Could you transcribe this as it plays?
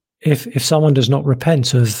if someone does not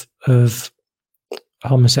repent of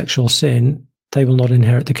homosexual sin, they will not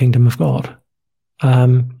inherit the kingdom of God.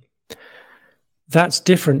 That's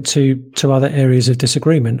different to other areas of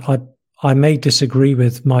disagreement. I may disagree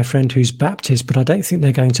with my friend who's Baptist, but I don't think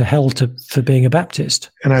they're going to hell for being a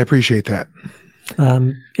Baptist. And I appreciate that.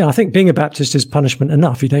 Yeah, I think being a Baptist is punishment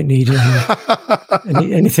enough. You don't need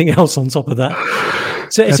anything else on top of that.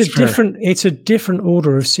 So it's a different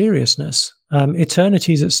order of seriousness.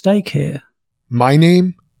 Eternity is at stake here. My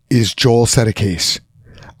name is Joel Settecase.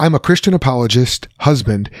 I'm a Christian apologist,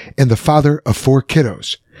 husband, and the father of 4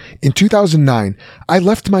 kiddos. In 2009, I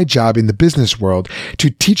left my job in the business world to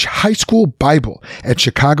teach high school Bible at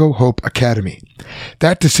Chicago Hope Academy.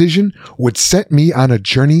 That decision would set me on a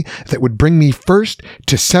journey that would bring me first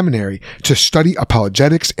to seminary to study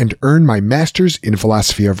apologetics and earn my master's in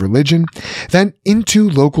philosophy of religion, then into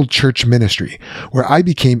local church ministry, where I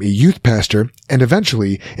became a youth pastor and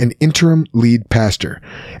eventually an interim lead pastor,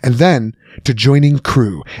 and then to joining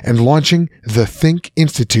Cru and launching the Think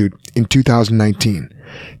Institute in 2019.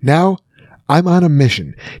 Now, I'm on a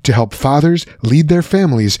mission to help fathers lead their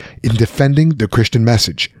families in defending the Christian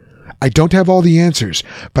message. I don't have all the answers,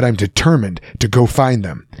 but I'm determined to go find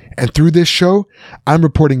them. And through this show, I'm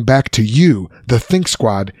reporting back to you, the Think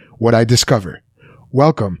Squad, what I discover.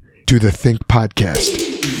 Welcome to the Think Podcast.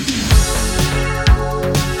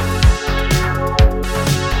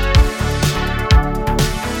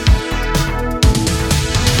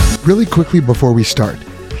 Really quickly before we start,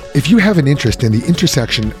 if you have an interest in the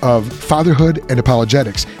intersection of fatherhood and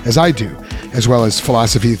apologetics, as I do, as well as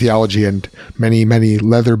philosophy, theology, and many, many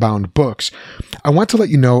leather-bound books, I want to let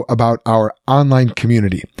you know about our online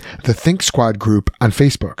community, the Think Squad group on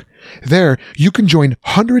Facebook. There, you can join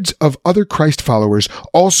hundreds of other Christ followers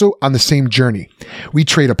also on the same journey. We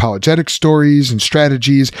trade apologetic stories and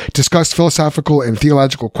strategies, discuss philosophical and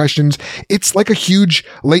theological questions. It's like a huge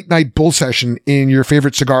late-night bull session in your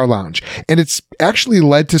favorite cigar lounge, and it's actually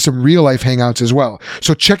led to some real-life hangouts as well.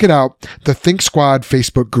 So check it out, the Think Squad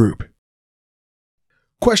Facebook group.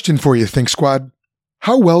 Question for you, Think Squad.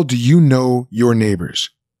 How well do you know your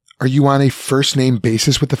neighbors? Are you on a first-name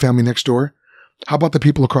basis with the family next door? How about the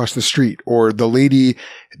people across the street, or the lady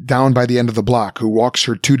down by the end of the block who walks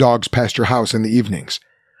her 2 dogs past your house in the evenings?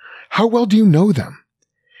 How well do you know them?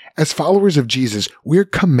 As followers of Jesus, we're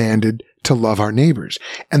commanded to love our neighbors,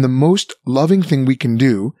 and the most loving thing we can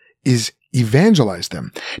do is evangelize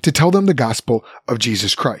them, to tell them the gospel of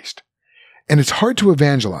Jesus Christ. And it's hard to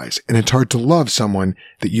evangelize, and it's hard to love someone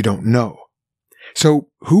that you don't know. So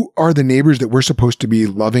who are the neighbors that we're supposed to be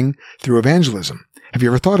loving through evangelism? Have you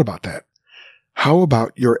ever thought about that? How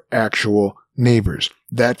about your actual neighbors?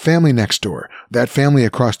 That family next door, that family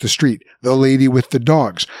across the street, the lady with the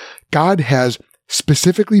dogs. God has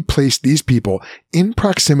specifically placed these people in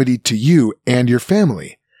proximity to you and your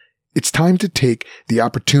family. It's time to take the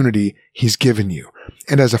opportunity He's given you.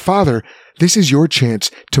 And as a father, this is your chance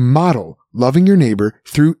to model loving your neighbor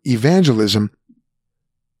through evangelism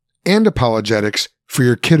and apologetics for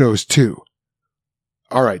your kiddos too.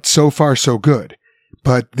 All right, so far so good.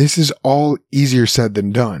 But this is all easier said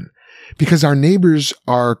than done, because our neighbors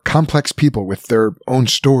are complex people with their own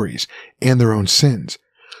stories and their own sins.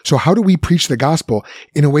 So how do we preach the gospel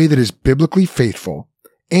in a way that is biblically faithful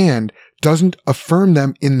and doesn't affirm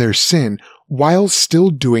them in their sin while still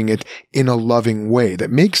doing it in a loving way that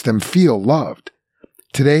makes them feel loved?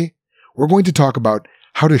 Today, we're going to talk about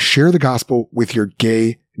how to share the gospel with your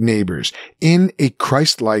gay neighbors in a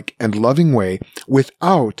Christ-like and loving way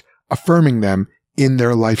without affirming them in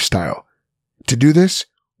their lifestyle. To do this,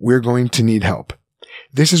 we're going to need help.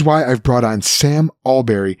 This is why I've brought on Sam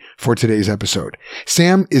Allberry for today's episode.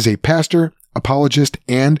 Sam is a pastor, apologist,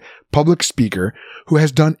 and public speaker who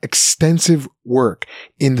has done extensive work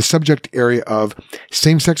in the subject area of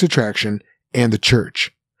same-sex attraction and the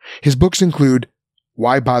church. His books include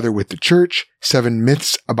Why Bother with the Church, 7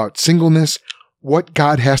 Myths About Singleness, What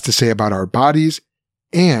God Has to Say About Our Bodies,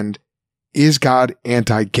 and Is God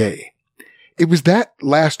Anti-Gay? It was that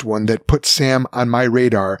last one that put Sam on my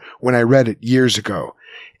radar when I read it years ago.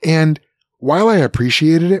 And while I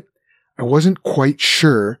appreciated it, I wasn't quite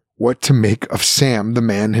sure what to make of Sam, the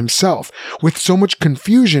man himself. With so much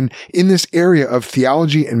confusion in this area of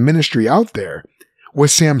theology and ministry out there,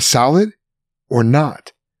 was Sam solid or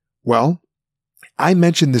not? Well, I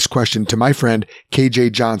mentioned this question to my friend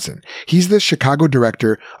KJ Johnson. He's the Chicago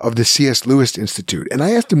director of the C.S. Lewis Institute, and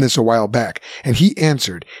I asked him this a while back, and he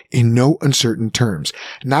answered in no uncertain terms.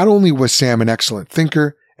 Not only was Sam an excellent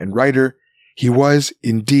thinker and writer, he was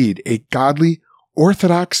indeed a godly,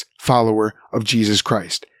 orthodox follower of Jesus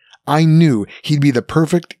Christ. I knew he'd be the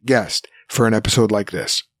perfect guest for an episode like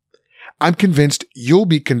this. I'm convinced you'll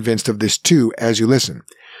be convinced of this too as you listen.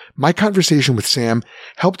 My conversation with Sam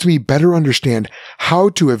helped me better understand how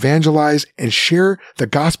to evangelize and share the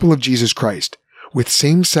gospel of Jesus Christ with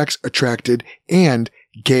same-sex attracted and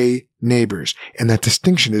gay neighbors. And that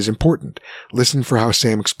distinction is important. Listen for how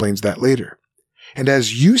Sam explains that later. And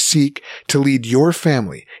as you seek to lead your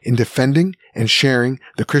family in defending and sharing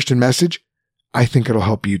the Christian message, I think it'll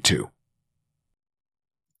help you too.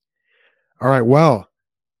 All right. Well,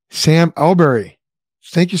 Sam Allberry,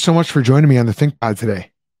 thank you so much for joining me on the Think Pod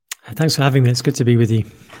today. Thanks for having me. It's good to be with you.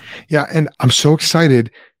 Yeah. And I'm so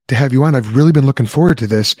excited to have you on. I've really been looking forward to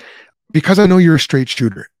this because I know you're a straight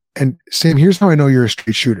shooter. And Sam, here's how I know you're a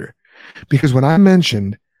straight shooter. Because when I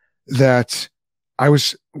mentioned that I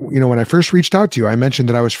was, when I first reached out to you, I mentioned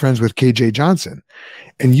that I was friends with KJ Johnson.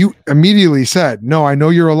 And you immediately said, no, I know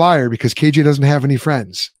you're a liar because KJ doesn't have any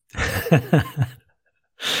friends.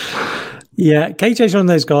 Yeah, KJ's one of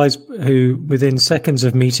those guys who, within seconds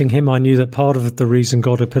of meeting him, I knew that part of the reason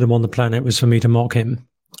God had put him on the planet was for me to mock him.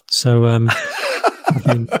 So I've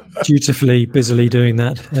been dutifully, busily doing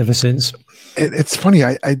that ever since. It's funny.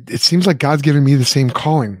 It seems like God's giving me the same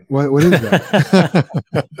calling. What is that?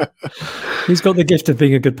 He's got the gift of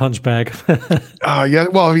being a good punch bag. Yeah.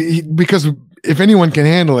 Well, because if anyone can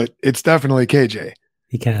handle it, it's definitely KJ.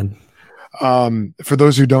 He can. For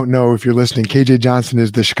those who don't know, if you're listening, KJ Johnson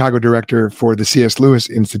is the Chicago director for the C.S. Lewis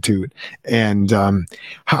Institute. And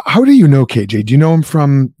how do you know KJ? Do you know him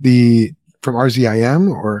from RZIM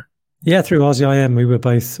or? Yeah, through RZIM. We were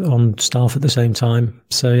both on staff at the same time.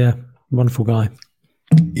 So yeah, wonderful guy.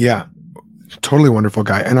 Yeah, totally wonderful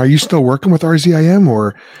guy. And are you still working with RZIM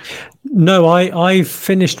or? No, I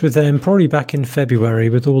finished with them probably back in February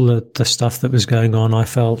with all the stuff that was going on. I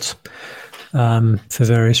felt for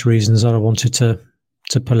various reasons that I wanted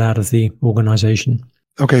to pull out of the organization.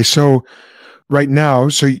 Okay, so right now,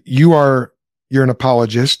 you're an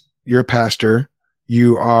apologist, you're a pastor,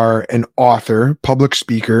 you are an author, public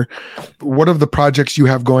speaker. What of the projects you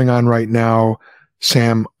have going on right now,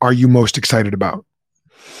 Sam, are you most excited about?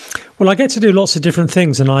 Well, I get to do lots of different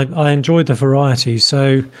things, and I enjoy the variety.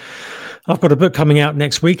 So I've got a book coming out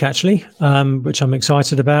next week, actually, which I'm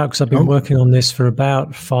excited about because I've been working on this for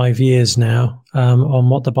about 5 years now, on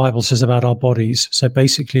what the Bible says about our bodies. So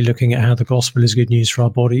basically looking at how the gospel is good news for our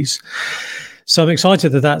bodies. So I'm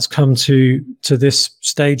excited that that's come to this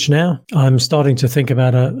stage now. I'm starting to think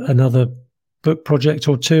about another book project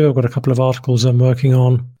or two. I've got a couple of articles I'm working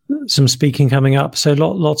on, some speaking coming up. So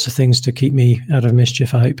lots of things to keep me out of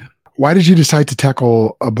mischief, I hope. Why did you decide to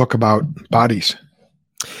tackle a book about bodies?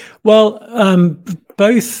 Well,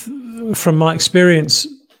 both from my experience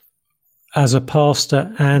as a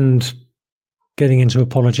pastor and getting into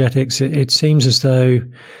apologetics, it seems as though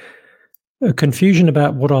a confusion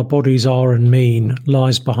about what our bodies are and mean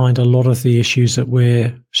lies behind a lot of the issues that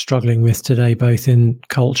we're struggling with today, both in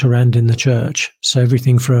culture and in the church. So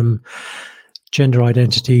everything from gender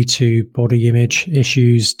identity to body image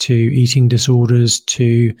issues to eating disorders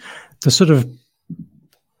to the sort of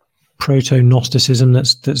proto-Gnosticism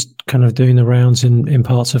that's kind of doing the rounds in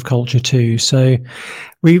parts of culture too. So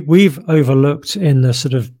we've overlooked in the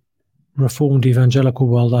sort of Reformed evangelical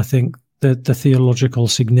world, I think, the theological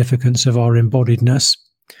significance of our embodiedness.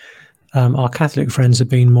 Our Catholic friends have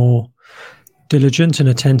been more diligent and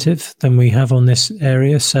attentive than we have on this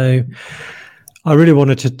area. So I really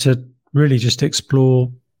wanted to really just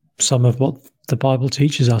explore some of what the Bible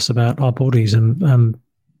teaches us about our bodies and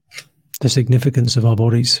the significance of our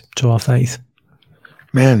bodies to our faith.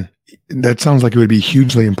 Man, that sounds like it would be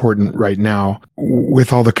hugely important right now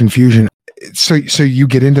with all the confusion. So you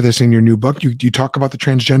get into this in your new book. You talk about the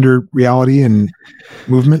transgender reality and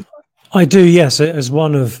movement? I do, yes, as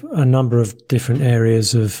one of a number of different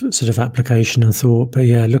areas of sort of application and thought. But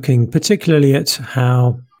yeah, looking particularly at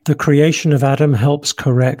how the creation of Adam helps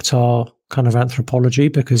correct our kind of anthropology,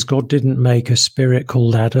 because God didn't make a spirit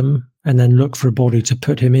called Adam and then look for a body to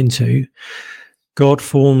put him into. God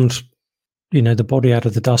formed, the body out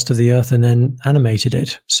of the dust of the earth and then animated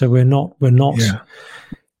it. So we're not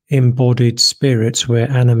embodied spirits, we're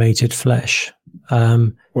animated flesh.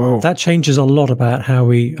 That changes a lot about how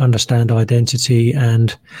we understand identity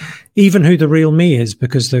and even who the real me is,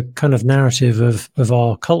 because the kind of narrative of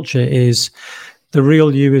our culture is the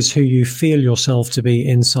real you is who you feel yourself to be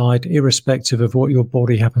inside, irrespective of what your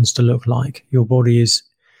body happens to look like. Your body is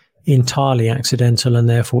entirely accidental and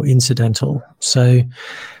therefore incidental. So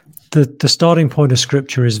the starting point of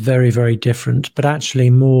Scripture is very, very different, but actually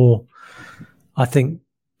more, I think,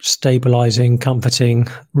 stabilizing, comforting,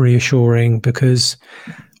 reassuring, because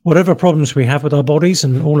whatever problems we have with our bodies,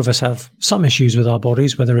 and all of us have some issues with our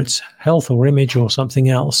bodies, whether it's health or image or something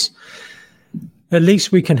else, at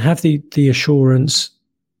least we can have the assurance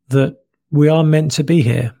that we are meant to be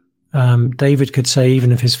here. David could say,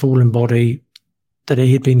 even of his fallen body, that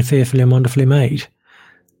he had been fearfully and wonderfully made.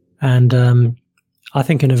 And I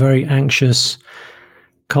think in a very anxious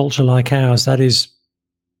culture like ours, that is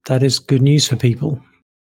good news for people.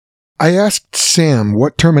 I asked Sam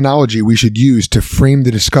what terminology we should use to frame the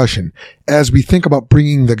discussion as we think about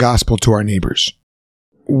bringing the gospel to our neighbors.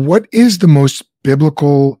 What is the most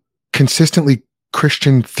biblical, consistently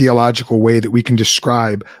Christian theological way that we can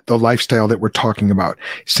describe the lifestyle that we're talking about?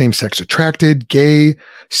 Same-sex attracted, gay,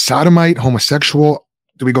 sodomite, homosexual?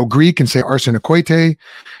 Do we go Greek and say arsenokoite?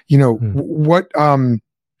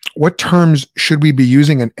 What terms should we be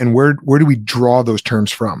using, and where do we draw those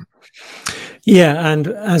terms from? Yeah, and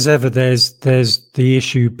as ever, there's the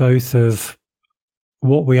issue both of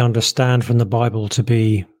what we understand from the Bible to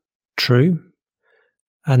be true,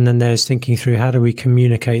 and then there's thinking through how do we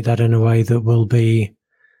communicate that in a way that will be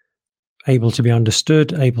able to be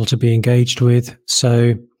understood, able to be engaged with.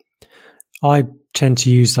 So I tend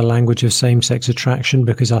to use the language of same-sex attraction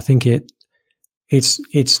because I think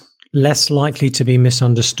it's less likely to be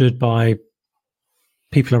misunderstood by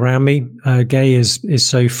people around me. Gay is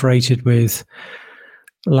so freighted with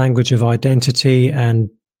language of identity and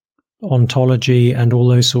ontology and all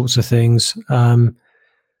those sorts of things.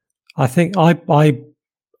 I think I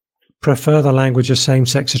prefer the language of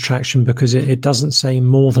same-sex attraction because it doesn't say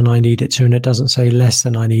more than I need it to, and it doesn't say less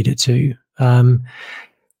than I need it to.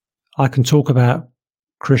 I can talk about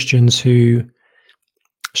Christians who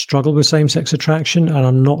struggle with same-sex attraction, and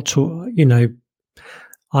I'm not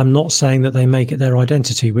saying that they make it their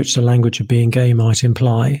identity, which the language of being gay might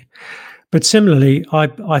imply. But similarly,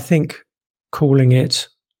 I think calling it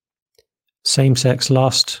same-sex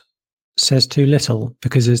lust says too little,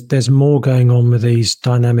 because there's more going on with these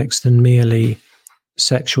dynamics than merely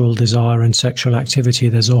sexual desire and sexual activity.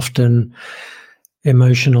 There's often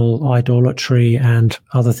emotional idolatry and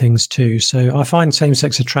other things too. So I find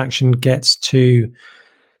same-sex attraction gets to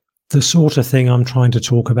the sort of thing I'm trying to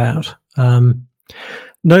talk about.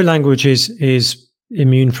 No language is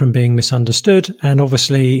immune from being misunderstood, and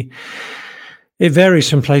obviously it varies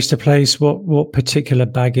from place to place what particular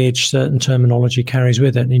baggage certain terminology carries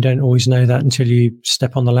with it, and you don't always know that until you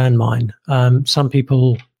step on the landmine. Some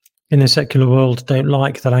people in the secular world don't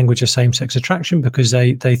like the language of same-sex attraction because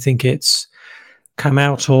they think it's come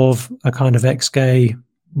out of a kind of ex-gay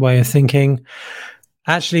way of thinking.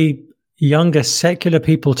 Actually, younger secular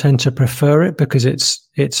people tend to prefer it because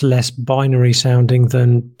it's less binary sounding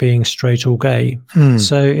than being straight or gay.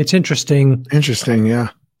 So it's interesting. Interesting, yeah.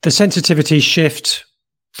 The sensitivities shift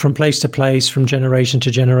from place to place, from generation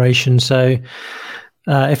to generation. So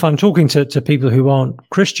if I'm talking to people who aren't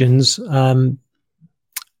Christians, I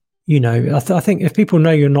think if people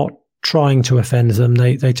know you're not trying to offend them,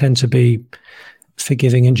 they tend to be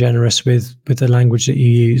forgiving and generous with the language that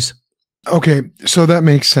you use. Okay, so that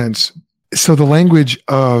makes sense. So the language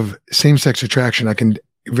of same-sex attraction, I can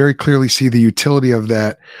very clearly see the utility of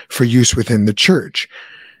that for use within the church.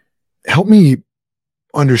 Help me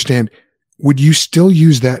understand, would you still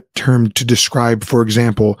use that term to describe, for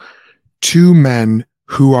example, two men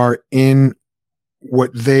who are in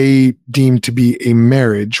what they deem to be a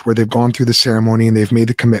marriage, where they've gone through the ceremony and they've made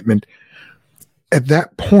the commitment? At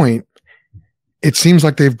that point, it seems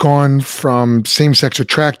like they've gone from same-sex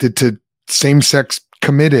attracted to same-sex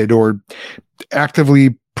committed, or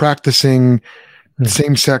actively practicing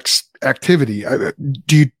same-sex activity.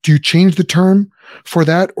 Do you change the term for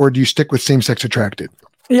that, or do you stick with same-sex attracted?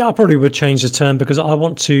 Yeah, I probably would change the term because I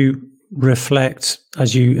want to reflect,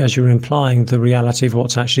 as you're implying, the reality of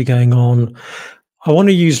what's actually going on. I want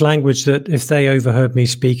to use language that if they overheard me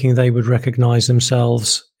speaking, they would recognize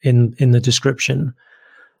themselves in the description.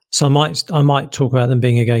 So I might talk about them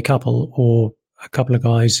being a gay couple, or a couple of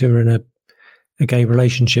guys who are in a gay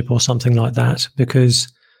relationship or something like that,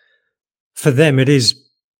 because for them it is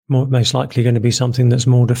most likely going to be something that's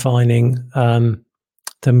more defining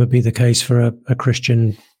than would be the case for a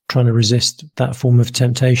Christian trying to resist that form of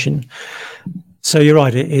temptation. So you're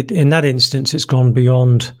right. In that instance, it's gone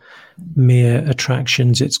beyond mere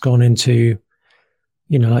attractions. It's gone into,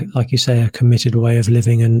 like you say, a committed way of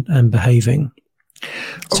living and behaving.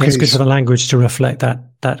 So it's good for the language to reflect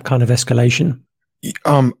that kind of escalation.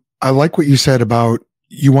 I like what you said about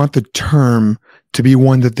you want the term to be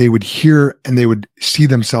one that they would hear and they would see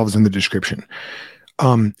themselves in the description.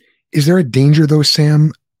 Is there a danger though,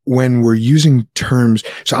 Sam, when we're using terms?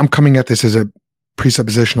 So I'm coming at this as a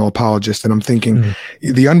presuppositional apologist, and I'm thinking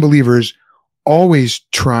the unbelievers always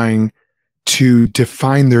trying to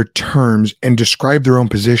define their terms and describe their own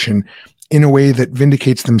position in a way that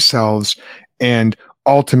vindicates themselves and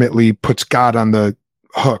ultimately puts God on the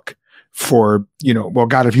hook for, well,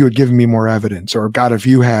 God, if you had given me more evidence, or God, if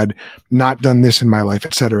you had not done this in my life,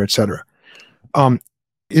 et cetera, et cetera.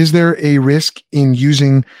 Is there a risk in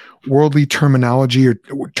using worldly terminology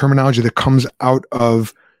or terminology that comes out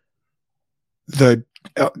of the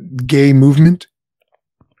gay movement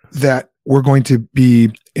that we're going to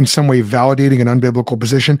be in some way validating an unbiblical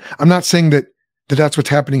position? I'm not saying that that's what's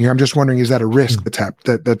happening here. I'm just wondering, is that a risk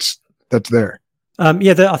that's there?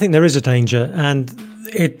 I think there is a danger, and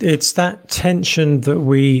it's that tension that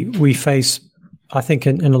we face, I think,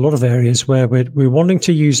 in a lot of areas where we're wanting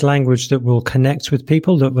to use language that will connect with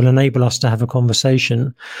people, that will enable us to have a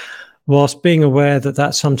conversation, whilst being aware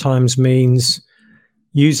that sometimes means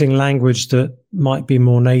using language that might be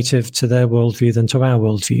more native to their worldview than to our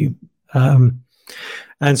worldview.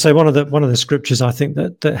 And so one of the scriptures I think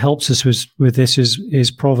that helps us with this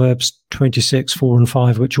is Proverbs 26, 4 and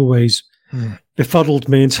 5, which always befuddled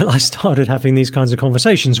me until I started having these kinds of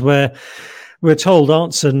conversations, where we're told,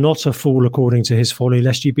 answer not a fool according to his folly,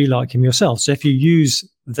 lest you be like him yourself. So if you use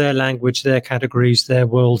their language, their categories, their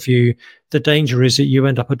worldview, the danger is that you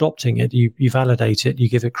end up adopting it, you validate it, you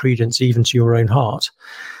give it credence even to your own heart.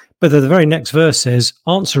 But the very next verse says,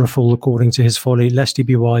 answer a fool according to his folly, lest he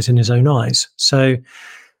be wise in his own eyes. So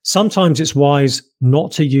sometimes it's wise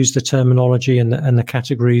not to use the terminology and the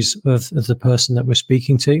categories of the person that we're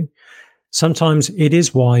speaking to. Sometimes it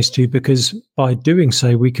is wise to, because by doing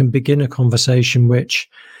so, we can begin a conversation which,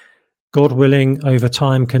 God willing, over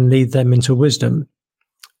time can lead them into wisdom.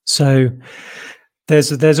 So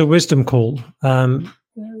there's a wisdom call.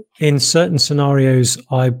 In certain scenarios,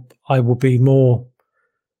 I will be more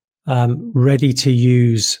ready to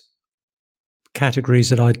use categories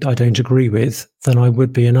that I don't agree with than I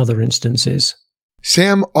would be in other instances.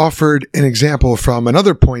 Sam offered an example from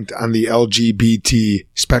another point on the LGBT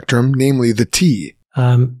spectrum, namely the T.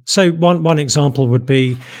 So one example would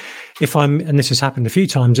be, and this has happened a few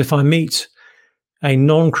times, if I meet a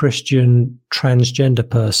non-Christian transgender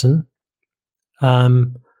person,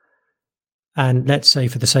 and let's say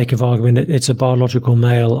for the sake of argument, it's a biological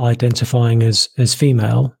male identifying as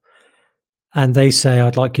female, and they say,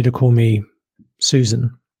 I'd like you to call me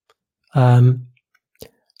Susan. I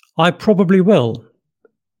probably will,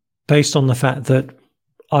 based on the fact that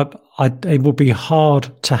it will be hard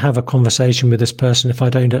to have a conversation with this person if I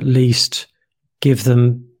don't at least give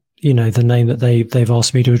them, the name that they've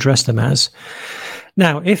asked me to address them as.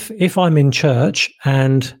 Now, if I'm in church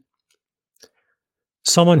and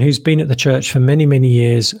someone who's been at the church for many, many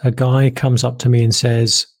years, a guy comes up to me and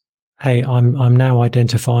says, hey, I'm now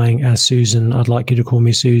identifying as Susan, I'd like you to call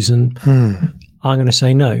me Susan. I'm going to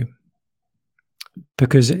say no,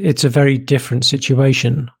 because it's a very different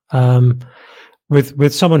situation.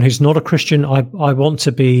 With someone who's not a Christian, I want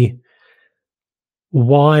to be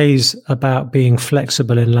wise about being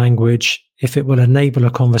flexible in language if it will enable a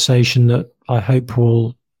conversation that I hope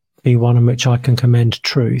will be one in which I can commend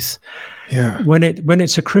truth. Yeah. When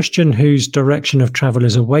it's a Christian whose direction of travel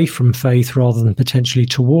is away from faith rather than potentially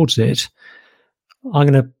towards it, I'm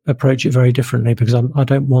going to approach it very differently, because I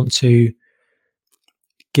don't want to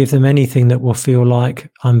give them anything that will feel like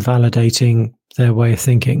I'm validating their way of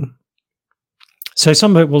thinking. So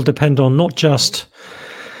some of it will depend on not just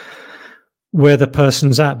where the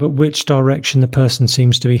person's at, but which direction the person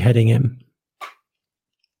seems to be heading in.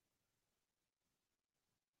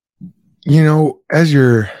 As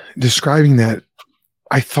you're describing that,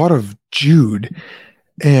 I thought of Jude,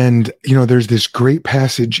 and, there's this great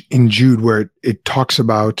passage in Jude where it talks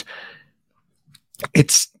about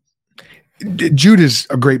Jude is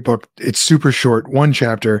a great book. It's super short, one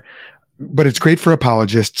chapter, but it's great for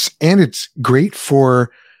apologists, and it's great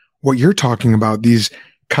for what you're talking about, these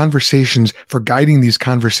conversations, for guiding these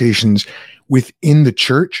conversations within the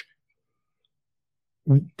church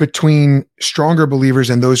between stronger believers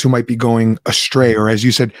and those who might be going astray, or, as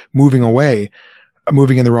you said, moving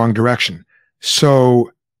in the wrong direction.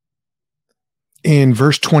 So in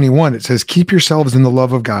verse 21, it says, keep yourselves in the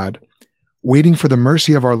love of God, waiting for the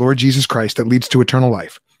mercy of our Lord Jesus Christ that leads to eternal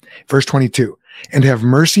life. Verse 22, and have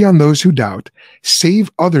mercy on those who doubt, save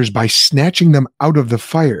others by snatching them out of the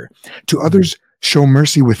fire. To others show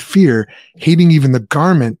mercy with fear, hating even the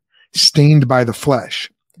garment stained by the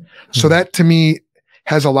flesh. So that, to me,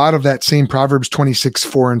 has a lot of that same Proverbs 26,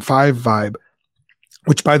 4 and 5 vibe,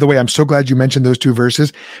 which, by the way, I'm so glad you mentioned those two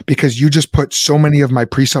verses, because you just put so many of my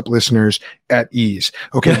precept listeners at ease.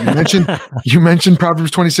 Okay. You mentioned Proverbs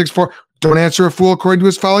 26, 4. Don't answer a fool according to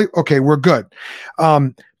his folly. Okay, we're good.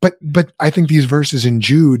 But I think these verses in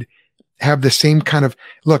Jude have the same kind of,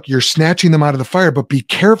 look, you're snatching them out of the fire, but be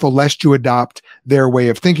careful lest you adopt their way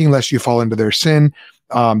of thinking, lest you fall into their sin.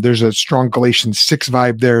 There's a strong Galatians 6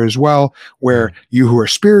 vibe there as well, where you who are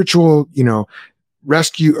spiritual,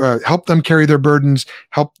 rescue, help them carry their burdens,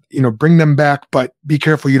 help, bring them back, but be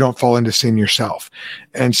careful you don't fall into sin yourself.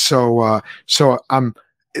 And so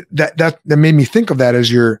that made me think of that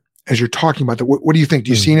as you're talking about that. What do you think?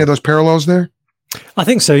 Do you see any of those parallels there? I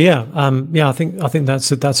think so. Yeah. I think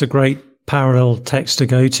that's a great parallel text to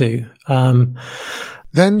go to.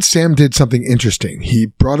 Then Sam did something interesting. He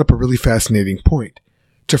brought up a really fascinating point.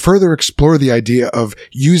 To further explore the idea of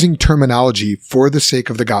using terminology for the sake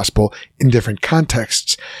of the gospel in different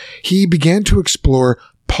contexts, he began to explore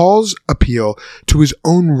Paul's appeal to his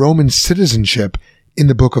own Roman citizenship in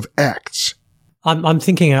the book of Acts. I'm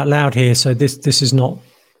thinking out loud here, so this is not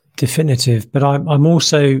definitive, but I'm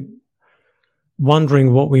also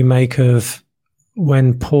wondering what we make of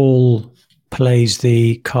when Paul plays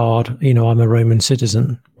the card, I'm a Roman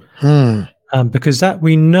citizen. Because that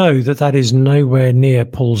we know that is nowhere near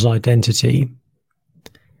Paul's identity.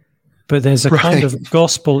 But there's a kind of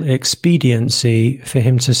gospel expediency for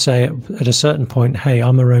him to say at a certain point, hey,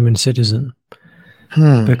 I'm a Roman citizen.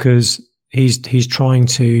 Because he's trying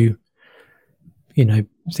to,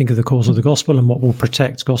 think of the cause of the gospel and what will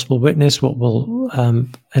protect gospel witness, what will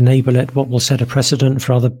enable it, what will set a precedent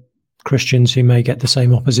for other Christians who may get the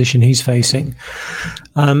same opposition he's facing.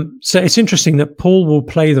 So it's interesting that Paul will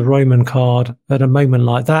play the Roman card at a moment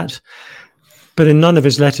like that, but in none of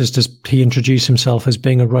his letters does he introduce himself as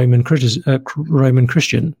being a Roman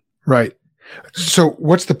Christian. Right. So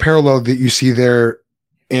what's the parallel that you see there,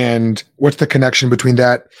 and what's the connection between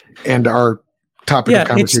that and our topic of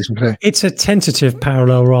conversation today? It's a tentative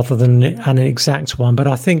parallel rather than an exact one, but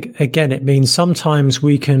I think, again, it means sometimes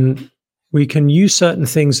we can use certain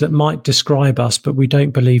things that might describe us, but we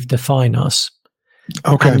don't believe define us.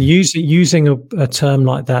 Okay. And using a term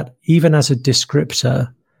like that, even as a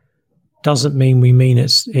descriptor, doesn't mean we mean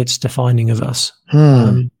it's defining of us.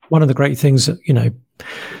 One of the great things that,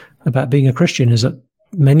 about being a Christian is that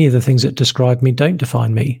many of the things that describe me don't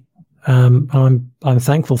define me. I'm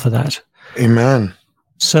thankful for that. Amen.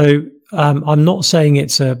 So I'm not saying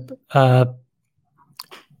it's an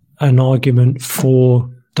argument for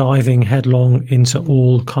diving headlong into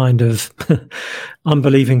all kind of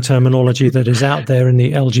unbelieving terminology that is out there in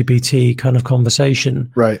the LGBT kind of conversation.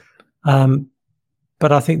 Right.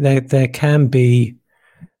 But I think there can be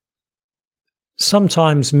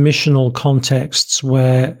sometimes missional contexts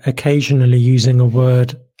where occasionally using a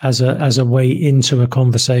word as a way into a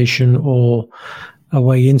conversation or a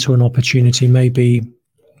way into an opportunity,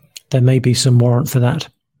 there may be some warrant for that.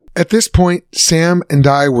 At this point, Sam and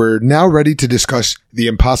I were now ready to discuss the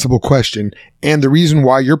impossible question and the reason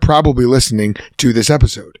why you're probably listening to this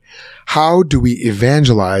episode. How do we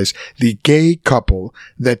evangelize the gay couple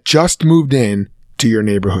that just moved in to your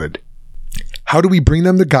neighborhood? How do we bring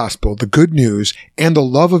them the gospel, the good news, and the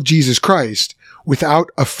love of Jesus Christ without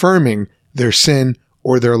affirming their sin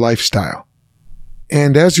or their lifestyle?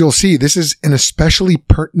 And as you'll see, this is an especially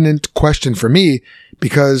pertinent question for me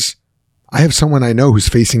because I have someone I know who's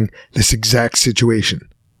facing this exact situation.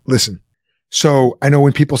 Listen. So I know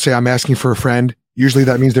when people say I'm asking for a friend, usually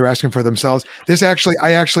that means they're asking for themselves.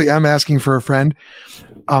 I actually am asking for a friend.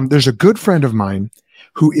 There's a good friend of mine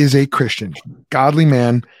who is a Christian, godly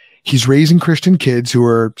man. He's raising Christian kids who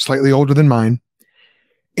are slightly older than mine.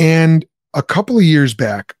 And a couple of years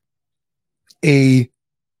back,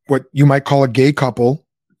 what you might call a gay couple,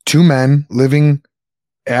 two men living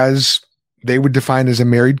as they would define as a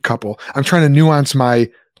married couple. I'm trying to nuance my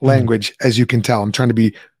language, as you can tell. I'm trying to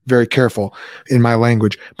be very careful in my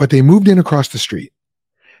language, but they moved in across the street.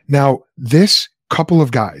 Now, this couple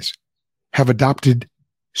of guys have adopted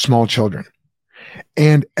small children.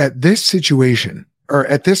 And at this situation, or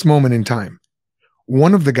at this moment in time,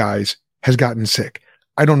 one of the guys has gotten sick.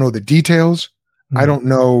 I don't know the details. I don't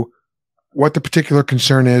know what the particular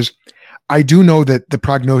concern is. I do know that the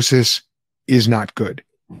prognosis is not good.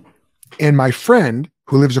 And my friend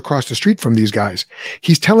who lives across the street from these guys,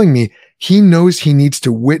 he's telling me he knows he needs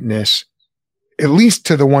to witness at least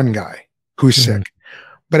to the one guy who's sick.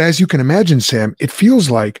 But as you can imagine, Sam, it feels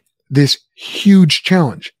like this huge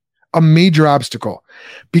challenge, a major obstacle,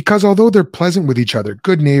 because although they're pleasant with each other,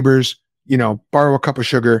 good neighbors, borrow a cup of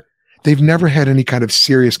sugar, they've never had any kind of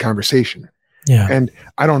serious conversation. Yeah. And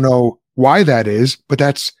I don't know why that is, but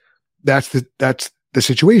that's the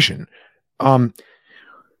situation.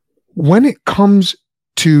 When it comes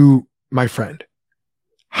to my friend,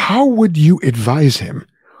 how would you advise him?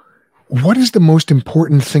 What is the most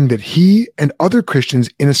important thing that he and other Christians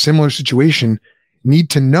in a similar situation need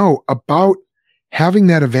to know about having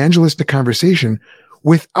that evangelistic conversation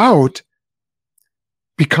without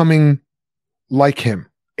becoming like him,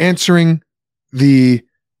 answering the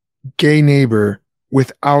gay neighbor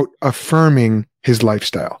without affirming his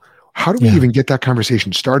lifestyle? How do we even get that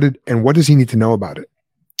conversation started, and what does he need to know about it?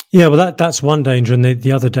 Yeah, well, that's one danger, and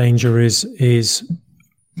the other danger is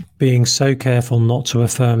being so careful not to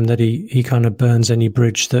affirm that he kind of burns any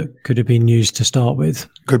bridge that could have been used to start with.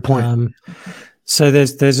 Good point. So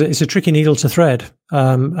it's a tricky needle to thread,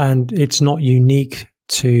 and it's not unique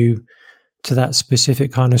to that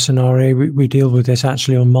specific kind of scenario. We deal with this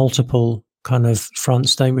actually on multiple kind of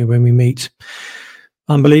fronts, don't we, when we meet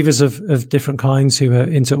unbelievers of different kinds who are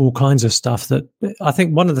into all kinds of stuff. That I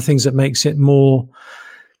think one of the things that makes it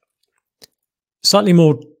slightly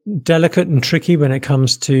more delicate and tricky when it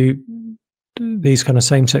comes to these kind of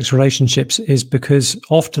same-sex relationships is because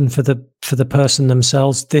often for the person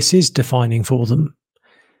themselves, this is defining for them.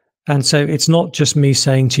 And so it's not just me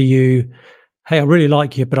saying to you, hey, I really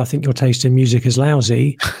like you, but I think your taste in music is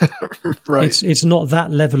lousy. Right. It's not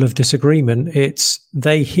that level of disagreement. It's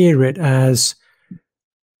they hear it as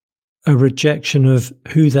a rejection of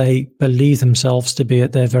who they believe themselves to be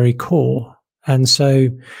at their very core. And so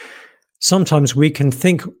sometimes we can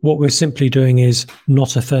think what we're simply doing is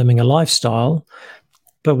not affirming a lifestyle,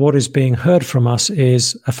 but what is being heard from us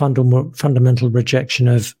is a fundamental rejection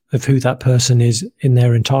of who that person is in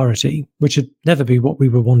their entirety, which would never be what we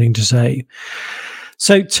were wanting to say.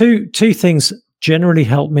 So two things generally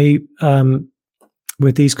help me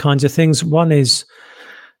with these kinds of things. One is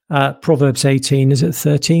Proverbs 18, is it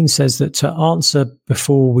 13, says that to answer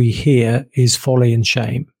before we hear is folly and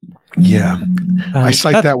shame. Yeah. I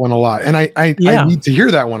cite that one a lot. And I need to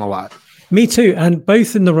hear that one a lot. Me too. And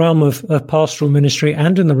both in the realm of pastoral ministry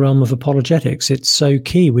and in the realm of apologetics, it's so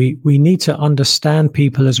key. We need to understand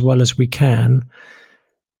people as well as we can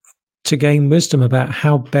to gain wisdom about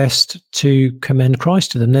how best to commend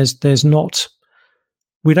Christ to them.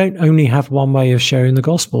 We don't only have one way of sharing the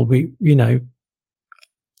gospel.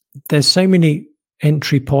 There's so many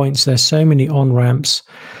entry points. There's so many on-ramps.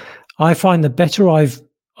 I find the better I've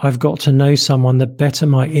got to know someone, the better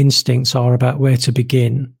my instincts are about where to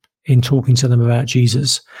begin in talking to them about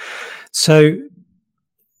Jesus. So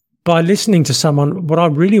by listening to someone, what I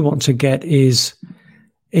really want to get is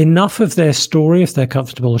enough of their story, if they're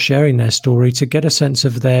comfortable sharing their story, to get a sense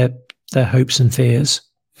of their hopes and fears.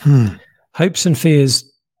 Hopes and fears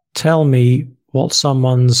tell me what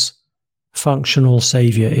someone's functional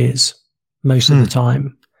savior is most of the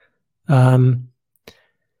time. And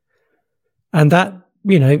that,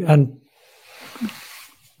 and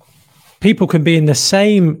people can be in the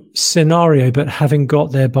same scenario, but having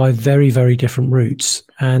got there by very, very different routes.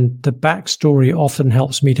 And the backstory often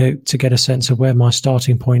helps me to get a sense of where my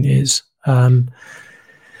starting point is. So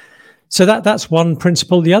that's one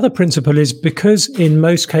principle. The other principle is because in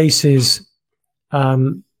most cases,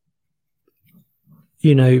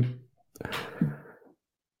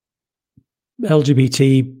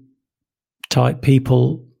 LGBT type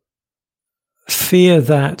people fear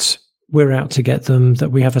that we're out to get them,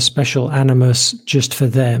 that we have a special animus just for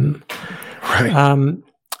them. Right.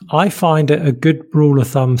 I find a good rule of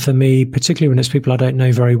thumb for me, particularly when it's people I don't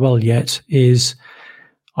know very well yet, is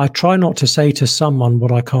I try not to say to someone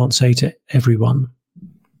what I can't say to everyone.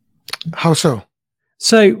 How so?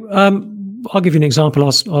 So I'll give you an example. I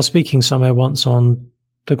was speaking somewhere once on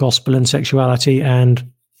the gospel and sexuality, and a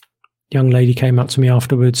young lady came up to me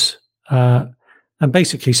afterwards and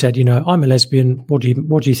basically said, I'm a lesbian. What do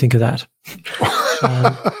you think of that?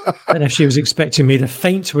 I don't know if she was expecting me to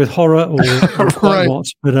faint with horror or right. What.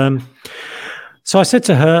 But so I said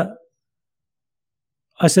to her,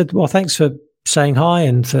 well, thanks for saying hi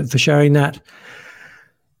and for sharing that.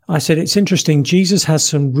 I said, it's interesting. Jesus has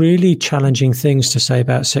some really challenging things to say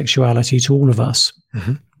about sexuality to all of us.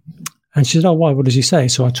 Mm-hmm. And she said, oh, why? What does he say?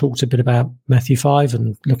 So I talked a bit about Matthew 5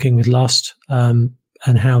 and looking with lust and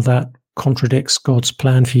how that contradicts God's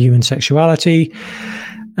plan for human sexuality.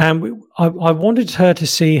 And I wanted her to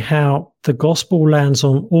see how the gospel lands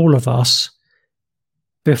on all of us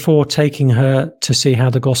before taking her to see how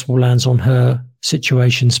the gospel lands on her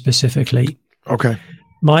situation specifically. Okay.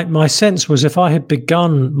 My sense was if I had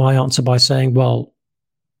begun my answer by saying, well,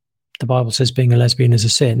 the Bible says being a lesbian is a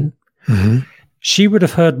sin, mm-hmm. she would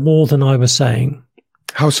have heard more than I was saying.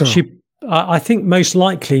 How so? I think most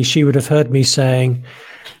likely she would have heard me saying,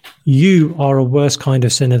 you are a worse kind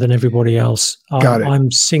of sinner than everybody else.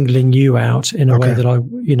 I'm singling you out in a way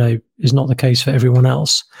that is not the case for everyone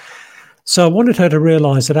else. So I wanted her to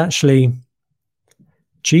realize that actually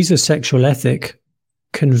Jesus' sexual ethic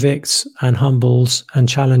convicts and humbles and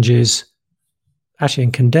challenges actually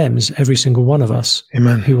and condemns every single one of us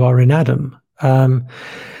Amen. who are in Adam.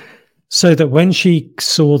 So that when she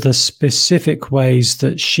saw the specific ways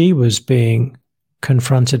that she was being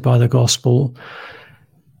confronted by the gospel,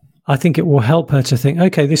 I think it will help her to think,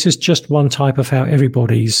 okay, this is just one type of how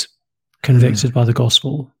everybody's convicted by the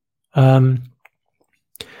gospel.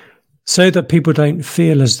 So that people don't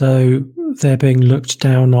feel as though they're being looked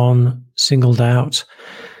down on, singled out,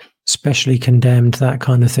 especially condemned, that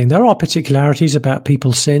kind of thing. There are particularities about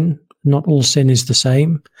people's sin. Not all sin is the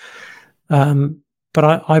same. But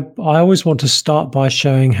I always want to start by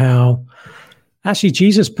showing how actually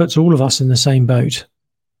Jesus puts all of us in the same boat.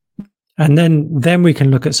 And then we can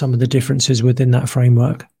look at some of the differences within that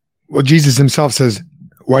framework. Well, Jesus himself says,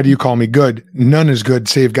 "Why do you call me good? None is good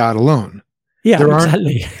save God alone." Yeah,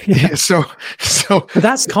 exactly. Yeah. So but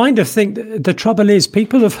that's kind of thing. The trouble is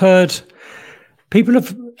people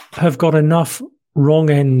have got enough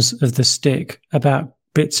wrong ends of the stick about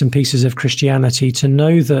bits and pieces of Christianity to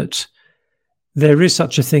know that there is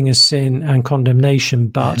such a thing as sin and condemnation,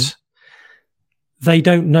 but they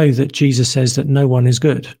don't know that Jesus says that no one is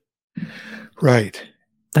good. Right.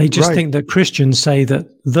 They just think that Christians say that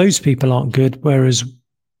those people aren't good, whereas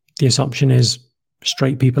the assumption is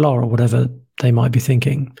straight people are, or whatever they might be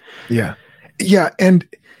thinking. Yeah. Yeah. And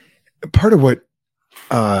part of what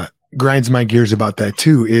grinds my gears about that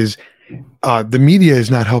too is the media is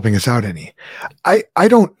not helping us out any. I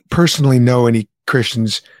don't personally know any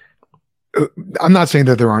Christians. I'm not saying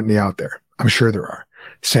that there aren't any out there. I'm sure there are,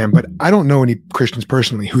 Sam, but I don't know any Christians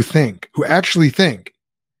personally who actually think,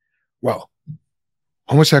 well,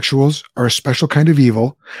 homosexuals are a special kind of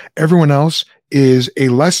evil. Everyone else is a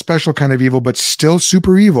less special kind of evil, but still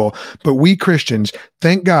super evil. But we Christians,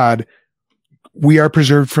 thank God, we are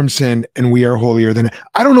preserved from sin and we are holier than.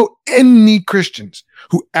 I don't know any Christians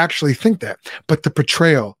who actually think that, but the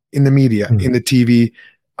portrayal in the media, in the TV,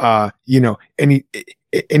 any,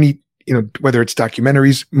 whether it's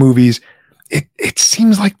documentaries, movies, it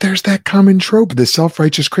seems like there's that common trope, the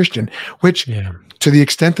self-righteous Christian, which to the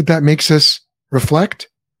extent that makes us reflect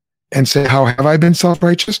and say, how have I been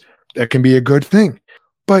self-righteous? That can be a good thing.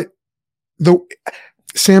 But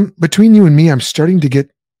Sam, between you and me, I'm starting to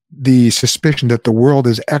get the suspicion that the world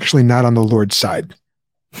is actually not on the Lord's side.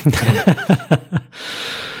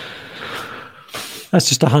 That's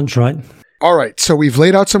just a hunch, right? All right. So we've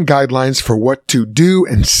laid out some guidelines for what to do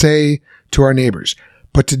and say to our neighbors.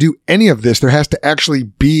 But to do any of this, there has to actually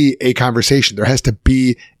be a conversation. There has to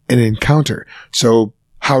be an encounter. So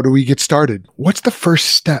how do we get started? What's the first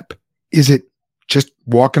step? Is it just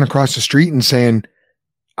walking across the street and saying,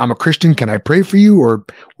 I'm a Christian, can I pray for you? Or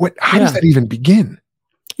what? How does that even begin?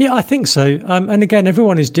 Yeah, I think so. And again,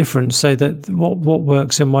 everyone is different, so that what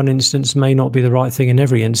works in one instance may not be the right thing in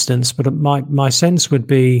every instance. But my sense would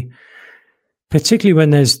be, particularly when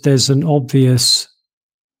there's an obvious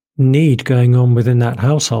need going on within that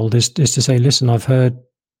household, is to say, listen, I've heard,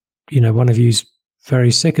 one of you's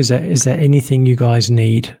very sick. Is there anything you guys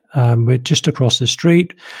need? We're just across the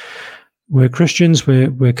street. We're Christians.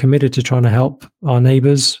 We're committed to trying to help our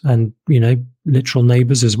neighbors, and literal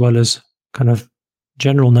neighbors as well as kind of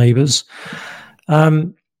general neighbors.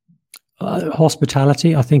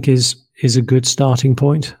 Hospitality, I think, is a good starting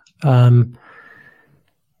point. Whether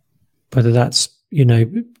that's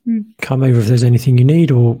come over if there's anything you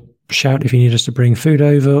need, or shout if you need us to bring food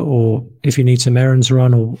over, or if you need some errands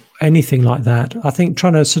run, or anything like that. I think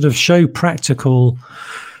trying to sort of show practical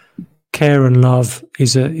care and love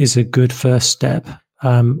is a good first step,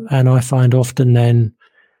 and I find often then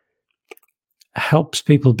helps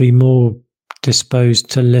people be more disposed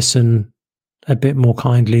to listen a bit more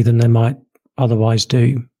kindly than they might otherwise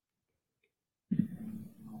do.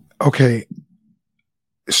 Okay.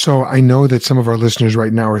 So I know that some of our listeners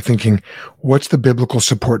right now are thinking, what's the biblical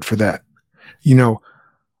support for that?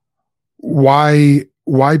 Why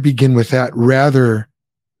begin with that rather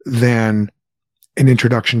than an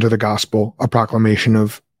introduction to the gospel, a proclamation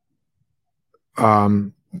of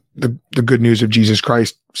the good news of Jesus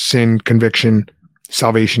Christ, sin, conviction,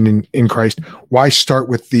 salvation in Christ? Why start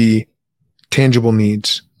with the tangible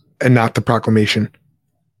needs and not the proclamation?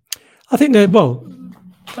 I think that,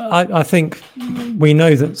 I think we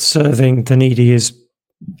know that serving the needy is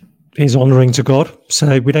honoring to God.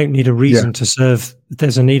 So we don't need a reason to serve. If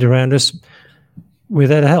there's a need around us, we're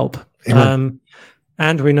there to help. And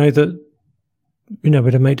we know that,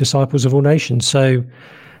 we're to make disciples of all nations. So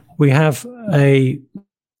we have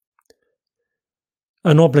an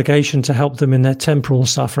obligation to help them in their temporal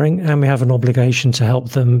suffering, and we have an obligation to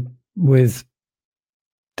help them with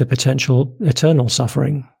the potential eternal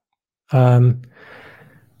suffering.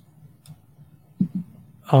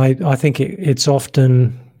 I think it's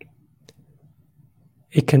often,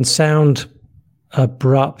 it can sound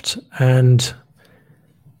abrupt and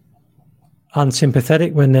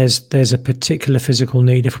unsympathetic when there's a particular physical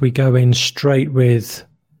need. If we go in straight with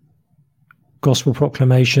gospel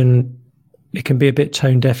proclamation, it can be a bit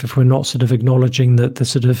tone deaf if we're not sort of acknowledging that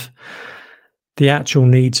the actual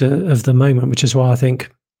needs of the moment, which is why I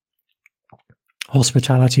think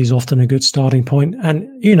hospitality is often a good starting point. And,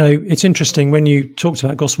 it's interesting when you talked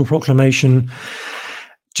about gospel proclamation,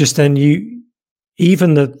 just then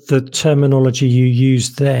even the terminology you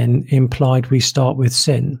used then implied we start with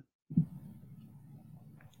sin.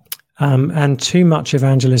 And too much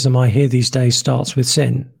evangelism I hear these days starts with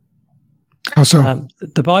sin. How so?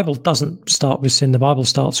 The Bible doesn't start with sin. The Bible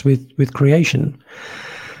starts with creation.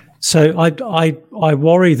 So I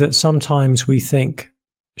worry that sometimes we think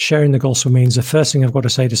sharing the gospel means the first thing I've got to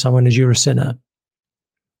say to someone is you're a sinner,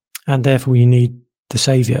 and therefore you need the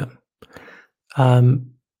Savior.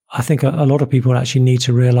 I think a lot of people actually need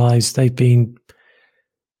to realize they've been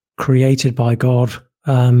created by God.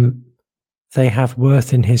 They have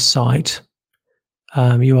worth in His sight.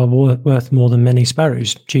 You are worth more than many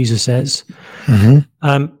sparrows, Jesus says.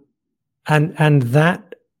 Mm-hmm. And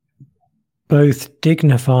that both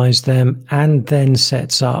dignifies them and then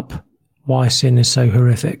sets up why sin is so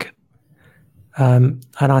horrific. And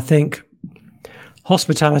I think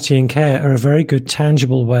hospitality and care are a very good,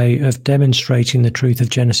 tangible way of demonstrating the truth of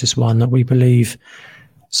Genesis 1, that we believe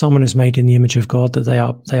someone is made in the image of God, that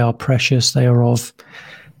they are precious, they are of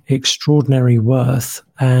extraordinary worth,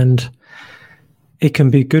 and it can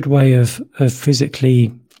be a good way of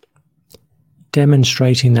physically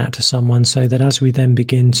demonstrating that to someone, so that as we then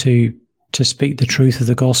begin to speak the truth of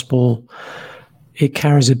the gospel, it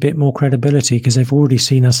carries a bit more credibility because they've already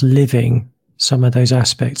seen us living some of those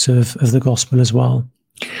aspects of the gospel as well.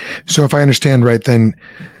 So if I understand right, then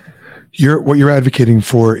what you're advocating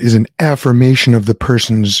for is an affirmation of the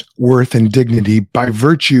person's worth and dignity by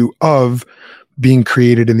virtue of being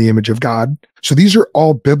created in the image of God. So these are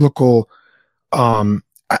all biblical. I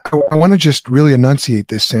want to just really enunciate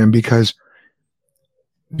this, Sam, because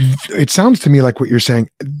it sounds to me like what you're saying,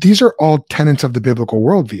 these are all tenets of the biblical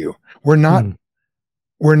worldview. We're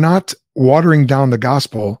not watering down the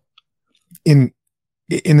gospel in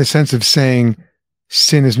the sense of saying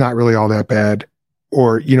sin is not really all that bad,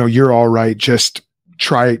 or, you're all right, just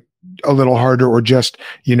try a little harder, or just,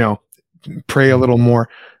 pray a little more.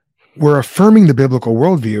 We're affirming the biblical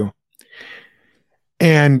worldview.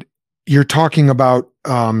 And you're talking about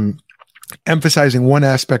emphasizing one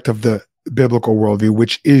aspect of the biblical worldview,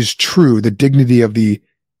 which is true, the dignity of the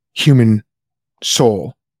human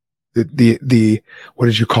soul. The what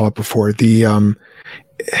did you call it before? The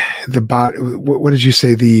body. What did you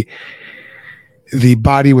say? The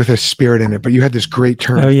body with a spirit in it. But you had this great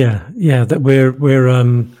term. Oh yeah. That we're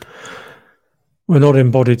not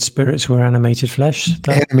embodied spirits, we're animated flesh.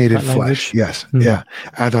 Animated flesh, yes. Mm. Yeah.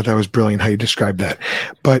 I thought that was brilliant how you described that.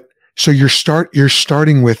 But so you're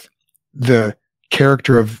starting with the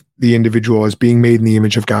character of the individual as being made in the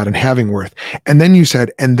image of God and having worth. And then you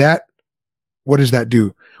said, what does that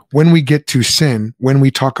do? When we get to sin, when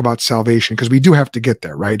we talk about salvation, because we do have to get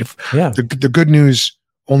there, right? The good news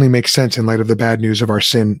only makes sense in light of the bad news of our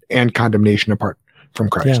sin and condemnation apart from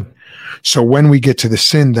Christ. Yeah. So when we get to the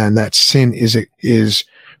sin, then that sin is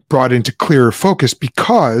brought into clearer focus,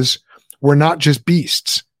 because we're not just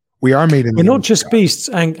beasts. We are made in the image of God. We're not just beasts,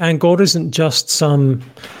 and God isn't just some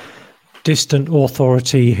distant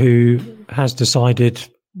authority who has decided,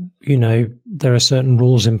 there are certain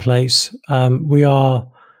rules in place. We are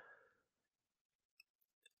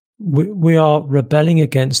rebelling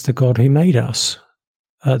against the God who made us,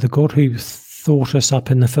 the God who thought us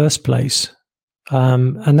up in the first place.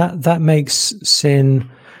 And that makes sin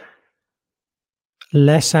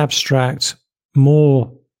less abstract,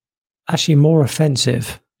 more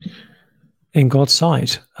offensive in God's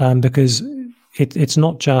sight, because it's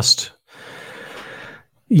not just,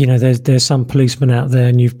 there's some policeman out there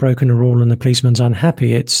and you've broken a rule and the policeman's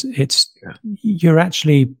unhappy. You're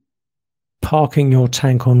actually parking your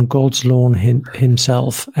tank on God's lawn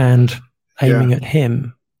himself and aiming at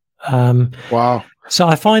Him. Wow. So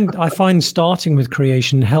I find starting with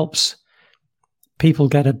creation helps people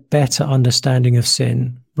get a better understanding of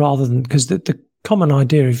sin, rather than, because the common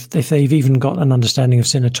idea, if they've even got an understanding of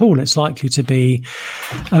sin at all, it's likely to be,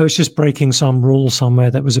 it's just breaking some rule somewhere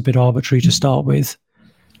that was a bit arbitrary to start with.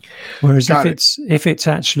 Whereas if it's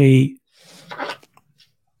actually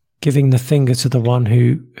giving the finger to the one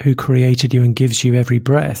who created you and gives you every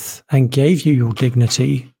breath and gave you your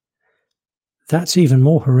dignity, that's even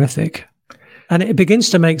more horrific. And it begins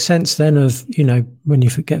to make sense then of, when you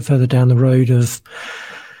get further down the road of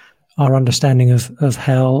our understanding of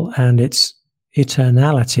hell and its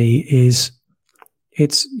eternality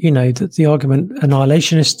it's the argument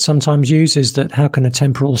annihilationists sometimes use is that how can a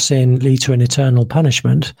temporal sin lead to an eternal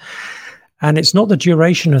punishment? And it's not the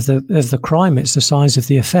duration of the crime, it's the size of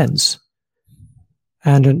the offense.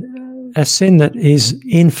 And a sin that is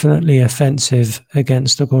infinitely offensive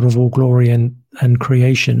against the God of all glory and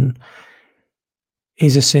creation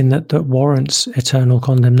is a sin that warrants eternal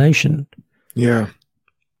condemnation. Yeah.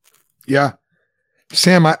 Yeah.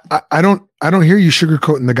 Sam, I don't hear you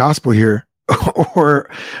sugarcoating the gospel here or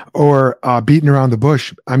beating around the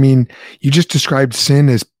bush. I mean, you just described sin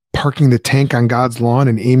as parking the tank on God's lawn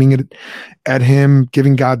and aiming it at him,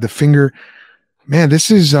 giving God the finger. Man, this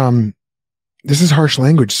is harsh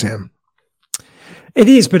language, Sam. It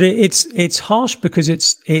is, but it's harsh because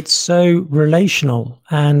it's so relational,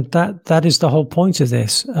 and that is the whole point of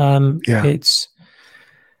this. It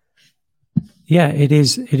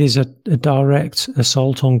is a direct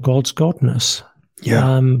assault on God's godness.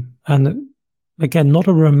 Yeah, and again, not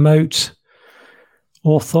a remote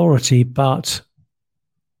authority, but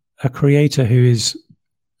a creator who is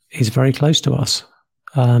very close to us.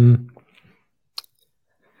 I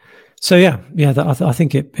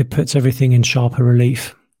think it puts everything in sharper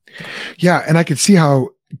relief. Yeah, and I could see how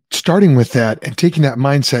starting with that and taking that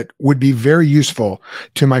mindset would be very useful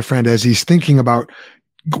to my friend as he's thinking about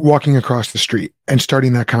walking across the street and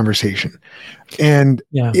starting that conversation. And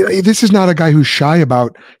this is not a guy who's shy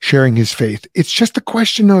about sharing his faith. It's just a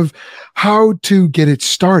question of how to get it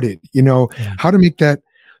started, how to make that.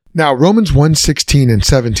 Now, Romans 1:16 and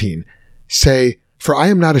 17 say, "For I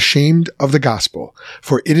am not ashamed of the gospel,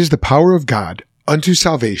 for it is the power of God unto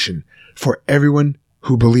salvation for everyone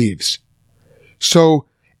who believes." So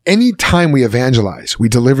any time we evangelize, we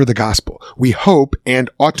deliver the gospel, we hope and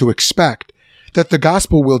ought to expect that the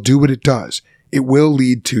gospel will do what it does. It will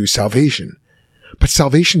lead to salvation. But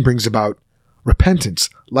salvation brings about repentance,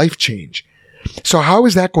 life change. So how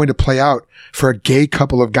is that going to play out for a gay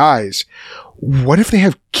couple of guys? What if they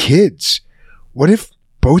have kids? What if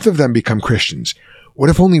both of them become Christians? What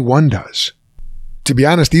if only one does? To be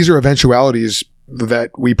honest, these are eventualities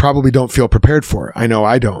that we probably don't feel prepared for. I know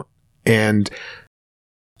I don't. And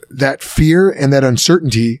that fear and that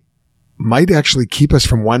uncertainty might actually keep us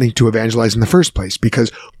from wanting to evangelize in the first place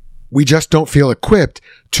because we just don't feel equipped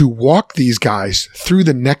to walk these guys through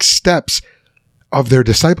the next steps of their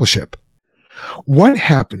discipleship. What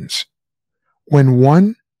happens when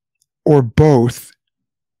one or both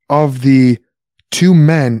of the two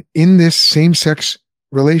men in this same-sex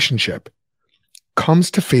relationship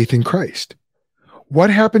comes to faith in Christ?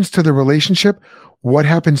 What happens to the relationship? What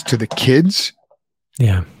happens to the kids?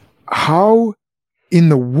 Yeah. How in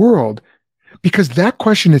the world? Because that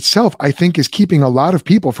question itself, I think, is keeping a lot of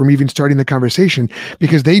people from even starting the conversation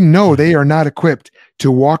because they know they are not equipped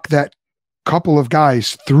to walk that couple of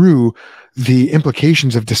guys through the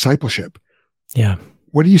implications of discipleship. Yeah.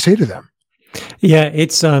 What do you say to them? Yeah,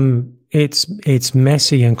 it's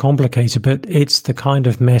messy and complicated, but it's the kind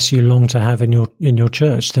of mess you long to have in your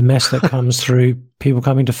church, the mess that comes through people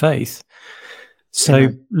coming to faith. So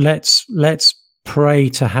let's pray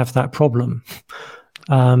to have that problem.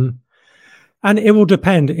 And it will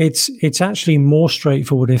depend. It's actually more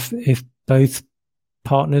straightforward if both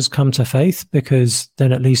partners come to faith, because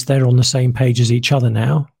then at least they're on the same page as each other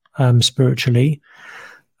now, spiritually,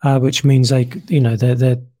 which means they're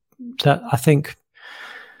that I think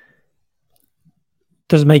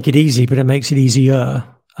doesn't make it easy, but it makes it easier.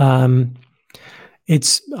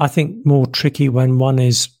 It's, I think, more tricky when one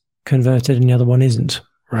is converted and the other one isn't.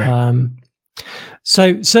 Right.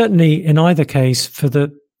 So certainly in either case,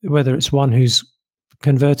 whether it's one who's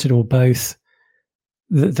converted or both,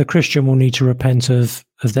 the Christian will need to repent of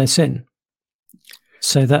their sin.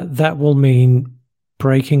 So that will mean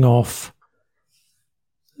breaking off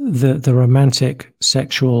the romantic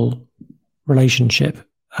sexual relationship.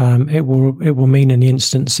 It will mean, in the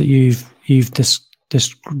instance that you've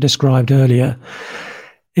described earlier,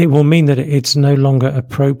 it will mean that it's no longer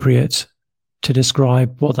appropriate to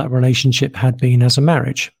describe what that relationship had been as a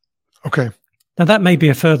marriage. Okay. Now that may be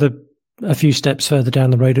a few steps further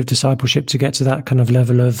down the road of discipleship to get to that kind of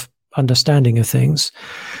level of understanding of things.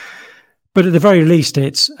 But at the very least,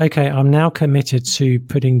 it's, okay, I'm now committed to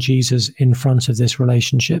putting Jesus in front of this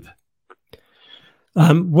relationship.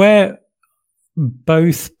 Where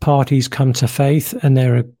both parties come to faith, and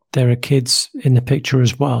there are kids in the picture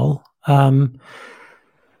as well,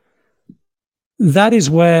 that is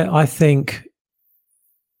where I think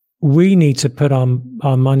we need to put our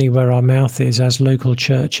money where our mouth is as local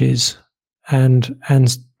churches,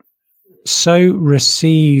 and so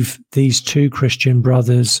receive these two Christian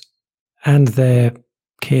brothers and their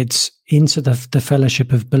kids into the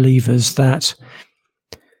fellowship of believers that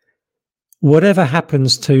whatever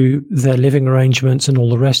happens to their living arrangements and all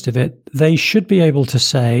the rest of it, they should be able to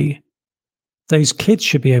say, those kids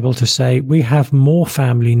should be able to say, we have more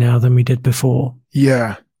family now than we did before.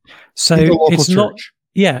 Yeah. So it's not,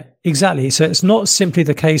 yeah, exactly. So it's not simply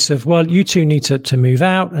the case of, well, you two need to move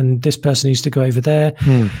out and this person needs to go over there.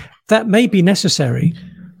 That may be necessary,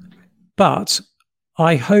 but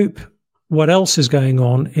I hope what else is going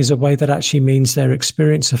on is a way that actually means their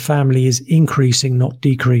experience of family is increasing, not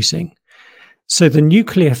decreasing. So the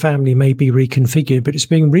nuclear family may be reconfigured, but it's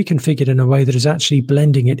being reconfigured in a way that is actually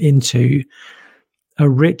blending it into a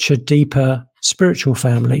richer, deeper spiritual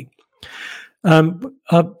family.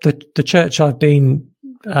 The church I've been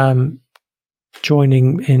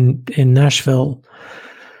joining in Nashville,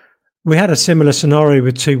 we had a similar scenario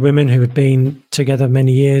with two women who had been together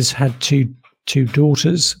many years, had two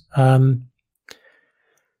daughters, and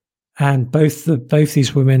both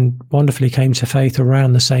these women wonderfully came to faith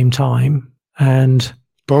around the same time. And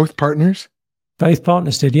both partners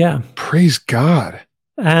did, yeah. Praise God.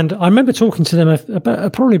 And I remember talking to them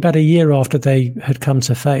probably about a year after they had come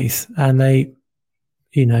to faith, and they,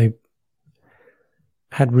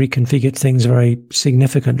 had reconfigured things very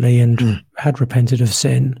significantly and had repented of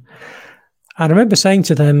sin. And I remember saying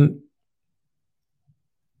to them,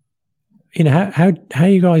 how are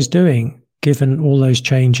you guys doing given all those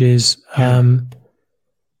changes? And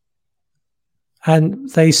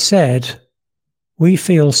they said, we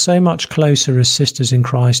feel so much closer as sisters in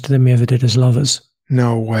Christ than we ever did as lovers.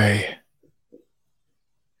 No way.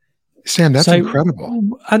 Sam, that's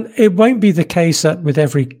incredible. And it won't be the case that with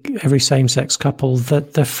every same-sex couple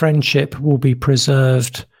that the friendship will be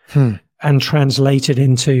preserved and translated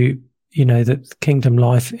into, the kingdom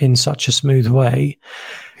life in such a smooth way.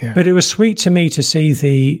 Yeah. But it was sweet to me to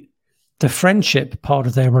see the friendship part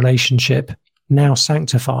of their relationship now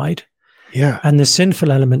sanctified. Yeah. And the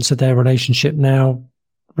sinful elements of their relationship now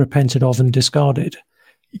repented of and discarded.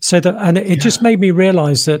 So it just made me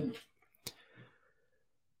realize that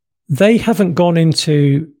they haven't gone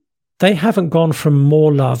from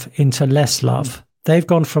more love into less love. They've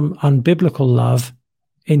gone from unbiblical love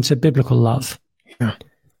into biblical love. Yeah.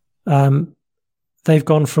 They've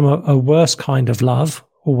gone from a worse kind of love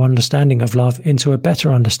or understanding of love into a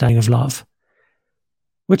better understanding of love,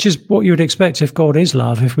 which is what you would expect if God is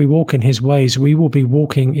love. If we walk in his ways, we will be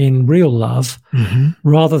walking in real love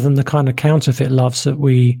rather than the kind of counterfeit loves that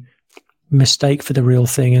we mistake for the real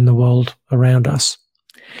thing in the world around us.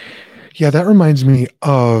 Yeah, that reminds me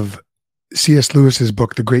of C.S. Lewis's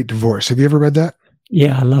book, The Great Divorce. Have you ever read that?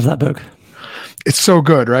 Yeah, I love that book. It's so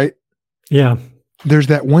good, right? Yeah. There's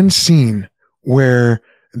that one scene where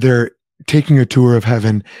they're taking a tour of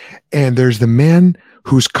heaven, and there's the man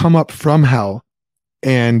who's come up from hell,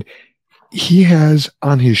 and he has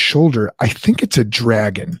on his shoulder, I think it's a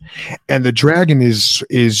dragon, and the dragon is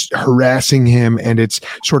harassing him, and it's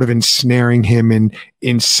sort of ensnaring him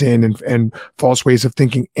in sin and false ways of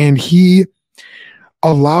thinking. And he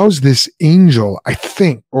allows this angel, I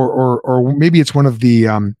think, or maybe it's one of the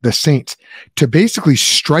saints, to basically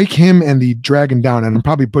strike him and the dragon down. And I'm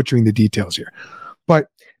probably butchering the details here, but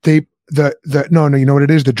you know what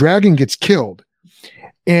it is? The dragon gets killed,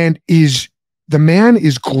 and the man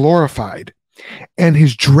is glorified, and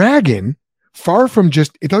his dragon, far from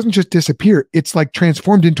it doesn't just disappear. It's like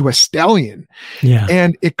transformed into a stallion. Yeah.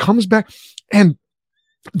 And it comes back. And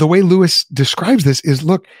the way Lewis describes this is,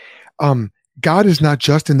 look, God is not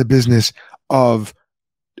just in the business of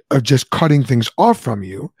just cutting things off from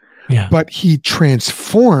you, but he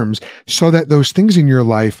transforms so that those things in your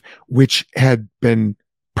life which had been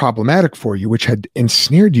problematic for you, which had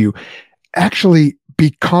ensnared you, actually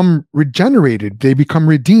become regenerated. They become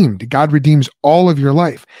redeemed. God redeems all of your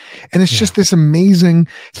life. And it's just this amazing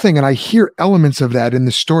thing. And I hear elements of that in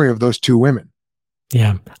the story of those two women.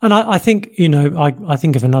 Yeah. And I think, I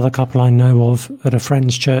think of another couple I know of at a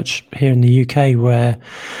friend's church here in the UK where,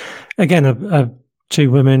 again, two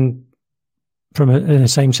women from a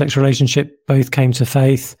same-sex relationship both came to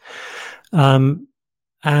faith. And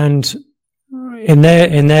in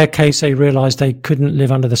their case, they realized they couldn't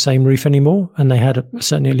live under the same roof anymore, and they had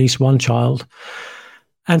certainly at least one child.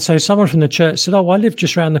 And so someone from the church said, "Oh, I live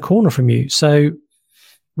just around the corner from you. So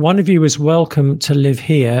one of you is welcome to live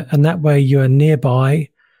here, and that way you are nearby.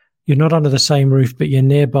 You're not under the same roof, but you're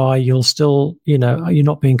nearby. You'll still, you're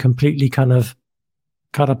not being completely kind of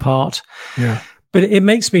cut apart." Yeah. But it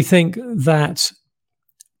makes me think that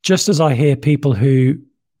just as I hear people who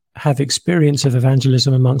have experience of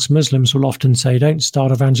evangelism amongst Muslims will often say, don't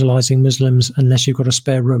start evangelizing Muslims unless you've got a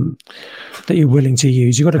spare room that you're willing to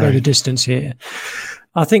use. You've got to go the distance here.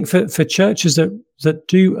 I think for churches that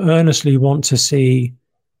do earnestly want to see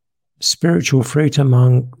spiritual fruit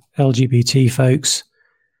among LGBT folks,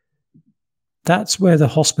 that's where the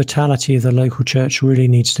hospitality of the local church really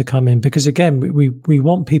needs to come in. Because again, we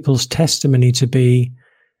want people's testimony to be,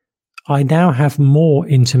 I now have more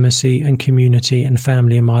intimacy and community and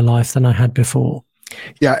family in my life than I had before.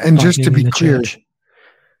 Yeah, and just to be clear,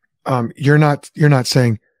 you're not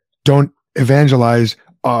saying don't evangelize.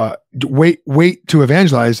 Wait to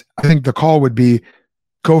evangelize. I think the call would be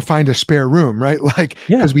go find a spare room, right? Like,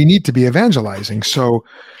 because we need to be evangelizing. So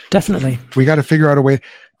definitely, we got to figure out a way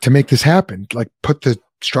to make this happen. Like, put the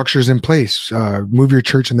structures in place. Move your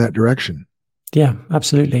church in that direction. Yeah,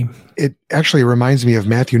 absolutely. It actually reminds me of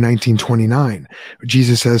Matthew 19:29.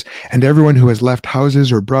 Jesus says, "And everyone who has left houses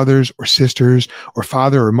or brothers or sisters or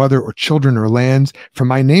father or mother or children or lands for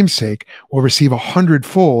my name's sake will receive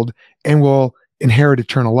 100-fold and will inherit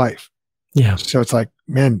eternal life." Yeah. So it's like,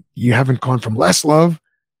 man, you haven't gone from less love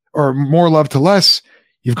or more love to less.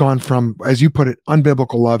 You've gone from, as you put it,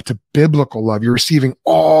 unbiblical love to biblical love. You're receiving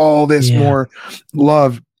all this more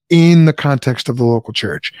love in the context of the local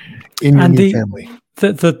church, in your new family.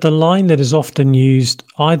 The line that is often used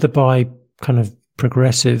either by kind of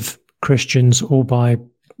progressive Christians or by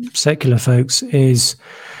secular folks is,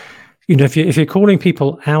 if you're calling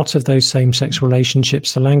people out of those same-sex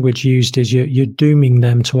relationships, the language used is you're dooming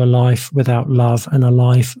them to a life without love and a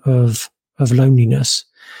life of loneliness.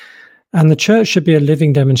 And the church should be a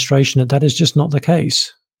living demonstration that is just not the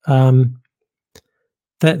case.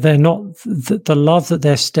 They're not, the love that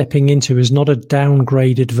they're stepping into is not a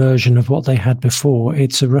downgraded version of what they had before.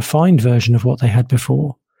 It's a refined version of what they had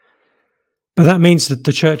before. But that means that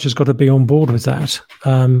the church has got to be on board with that.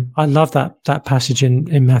 I love that passage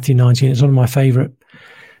in Matthew 19. It's one of my favorite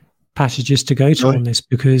passages to go to on this,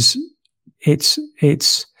 because it's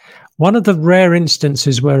one of the rare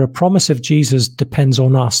instances where a promise of Jesus depends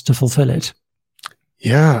on us to fulfill it.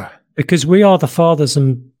 Yeah. Because we are the fathers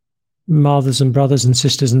and mothers and brothers and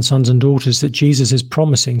sisters and sons and daughters that Jesus is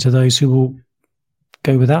promising to those who will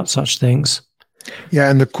go without such things. Yeah,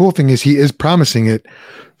 and the cool thing is he is promising it.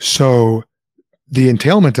 So the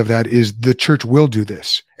entailment of that is the church will do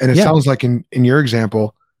this. And it sounds like in your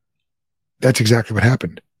example, that's exactly what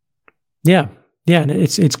happened. Yeah. Yeah, and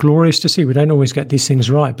it's glorious to see. We don't always get these things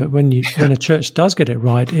right, but when a church does get it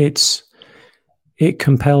right, it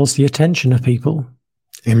compels the attention of people.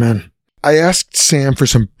 Amen. I asked Sam for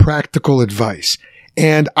some practical advice,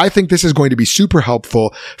 and I think this is going to be super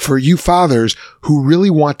helpful for you fathers who really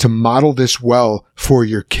want to model this well for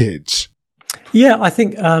your kids. Yeah, I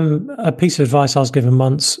think a piece of advice I was given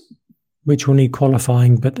once, which will need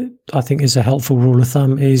qualifying, but I think is a helpful rule of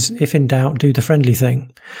thumb, is if in doubt, do the friendly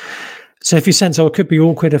thing. So if you sense, it could be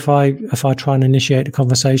awkward if I try and initiate a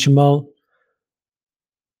conversation, well,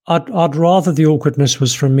 I'd rather the awkwardness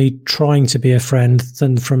was from me trying to be a friend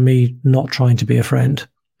than from me not trying to be a friend.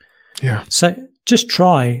 Yeah. So just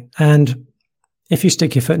try, and if you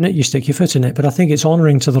stick your foot in it, you stick your foot in it. But I think it's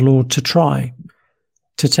honoring to the Lord to try,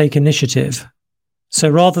 to take initiative. So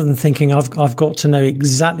rather than thinking I've got to know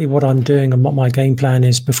exactly what I'm doing and what my game plan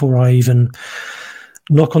is before I even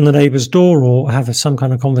knock on the neighbor's door or have some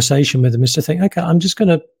kind of conversation with them, is to think, okay, I'm just going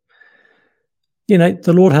to,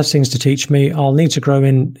 the Lord has things to teach me. I'll need to grow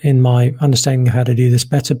in my understanding of how to do this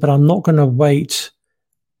better, but I'm not going to wait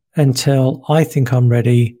until I think I'm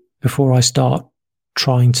ready before I start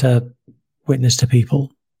trying to witness to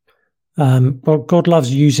people. Well, God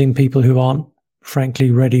loves using people who aren't,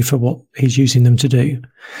 frankly, ready for what he's using them to do,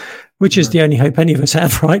 which is the only hope any of us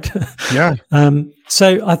have, right? Yeah.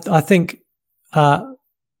 So I think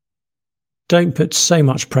don't put so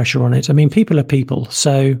much pressure on it. I mean, people are people.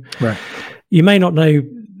 So you may not know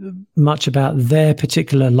much about their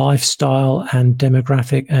particular lifestyle and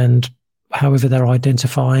demographic and however they're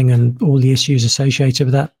identifying and all the issues associated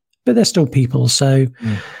with that, but they're still people. So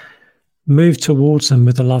move towards them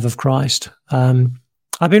with the love of Christ.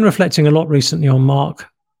 I've been reflecting a lot recently on Mark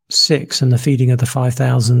 6 and the feeding of the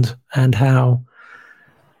 5,000, and how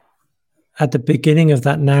at the beginning of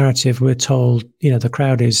that narrative, we're told, the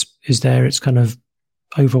crowd is there. It's kind of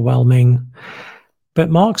overwhelming. But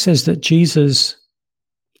Mark says that Jesus,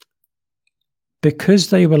 because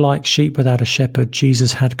they were like sheep without a shepherd,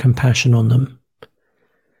 Jesus had compassion on them.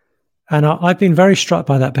 And I've been very struck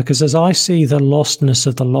by that, because as I see the lostness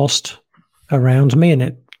of the lost around me,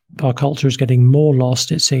 and our culture is getting more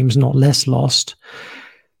lost, it seems, not less lost,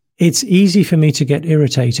 it's easy for me to get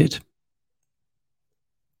irritated.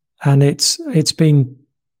 And it's been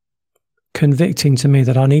convicting to me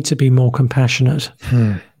that I need to be more compassionate,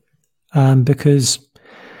 because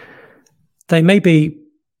they may be,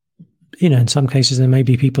 in some cases there may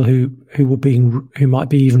be people who might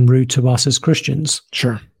be even rude to us as Christians.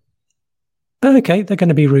 Sure. But okay, they're going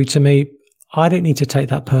to be rude to me. I don't need to take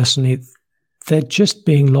that personally. They're just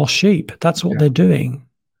being lost sheep. That's what they're doing.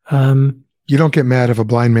 You don't get mad if a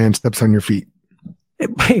blind man steps on your feet.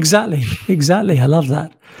 Exactly. I love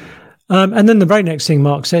that. And then the very next thing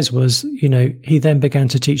Mark says was, he then began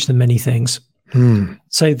to teach them many things.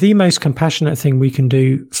 So the most compassionate thing we can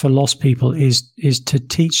do for lost people is to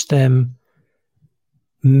teach them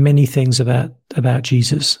many things about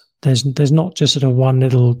Jesus. There's not just sort of one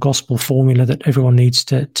little gospel formula that everyone needs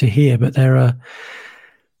to hear, but there are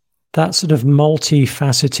that sort of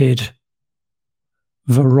multifaceted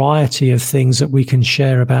variety of things that we can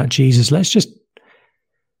share about Jesus. Let's just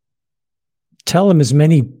tell them as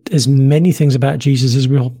many things about Jesus as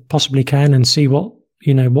we possibly can, and see what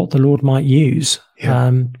the Lord might use.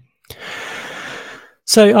 Yeah.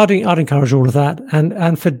 So I'd encourage all of that,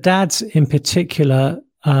 and for dads in particular,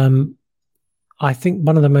 I think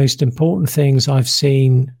one of the most important things I've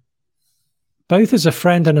seen, both as a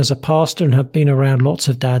friend and as a pastor, and have been around lots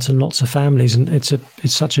of dads and lots of families, and it's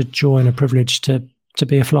such a joy and a privilege to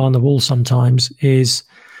be a fly on the wall sometimes, is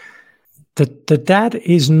that the dad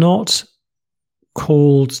is not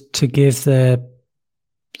called to give their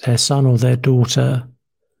son or their daughter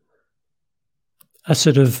a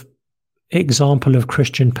sort of example of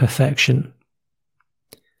Christian perfection.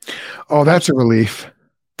 Oh, that's a relief.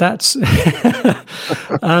 That's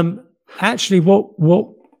actually what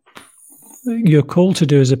you're called to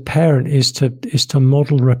do as a parent is to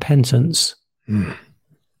model repentance.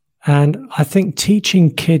 And I think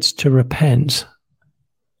teaching kids to repent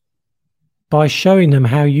by showing them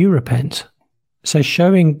how you repent. So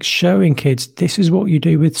showing kids, this is what you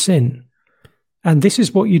do with sin, and this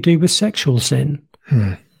is what you do with sexual sin.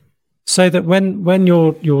 So that when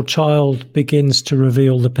your child begins to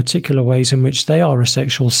reveal the particular ways in which they are a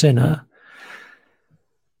sexual sinner,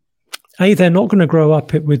 they're not going to grow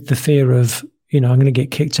up with the fear of, I'm going to get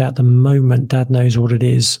kicked out the moment dad knows what it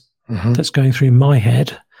is that's going through my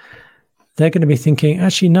head. They're going to be thinking,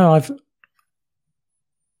 actually, no,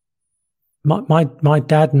 my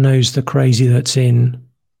dad knows the crazy that's in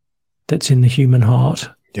the human heart.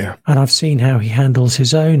 Yeah. And I've seen how he handles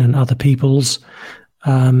his own and other people's.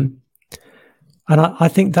 And I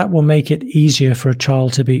think that will make it easier for a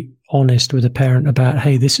child to be honest with a parent about,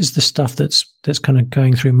 hey, this is the stuff that's kind of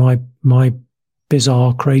going through my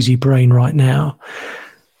bizarre, crazy brain right now.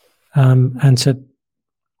 So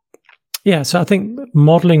I think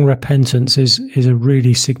modeling repentance is a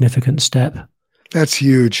really significant step. That's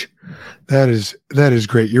huge. That is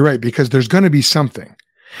great. You're right, because there's going to be something.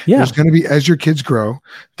 Yeah. There's going to be, as your kids grow,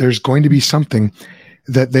 there's going to be something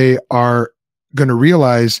that they are going to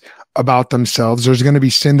realize about themselves. There's going to be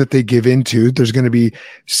sin that they give into. There's going to be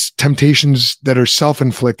temptations that are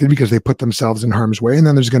self-inflicted because they put themselves in harm's way. And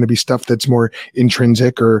then there's going to be stuff that's more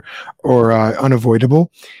intrinsic or unavoidable.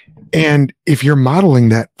 And if you're modeling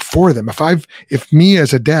that for them, if me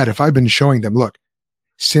as a dad, if I've been showing them, look,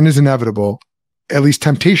 sin is inevitable, at least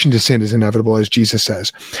temptation to sin is inevitable, as Jesus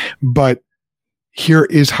says, but here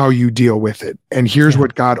is how you deal with it. And here's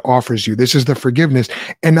what God offers you. This is the forgiveness.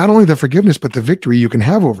 And not only the forgiveness, but the victory you can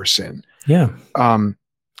have over sin. Yeah.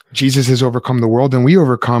 Jesus has overcome the world, and we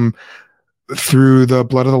overcome through the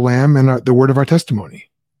blood of the Lamb and the word of our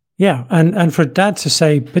testimony. Yeah. And for dad to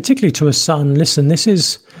say, particularly to a son, listen, this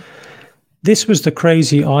was the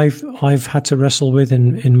crazy I've had to wrestle with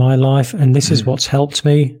in my life. And this is what's helped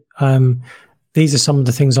me. These are some of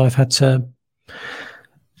the things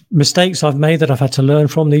mistakes I've made that I've had to learn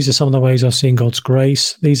from. These are some of the ways I've seen God's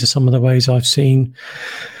grace. These are some of the ways I've seen,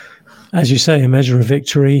 as you say, a measure of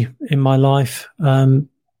victory in my life. I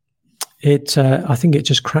think it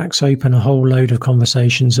just cracks open a whole load of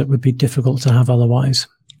conversations that would be difficult to have otherwise.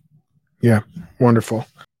 Yeah, wonderful.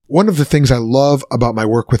 One of the things I love about my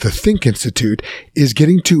work with the Think Institute is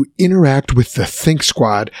getting to interact with the Think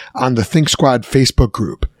Squad on the Think Squad Facebook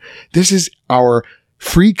group. This is our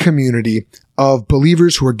free community of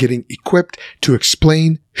believers who are getting equipped to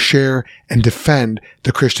explain, share, and defend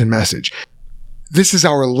the Christian message. This is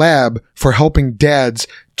our lab for helping dads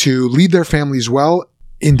to lead their families well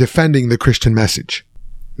in defending the Christian message.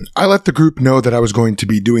 I let the group know that I was going to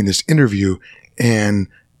be doing this interview and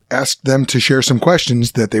asked them to share some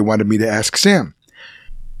questions that they wanted me to ask Sam.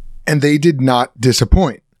 And they did not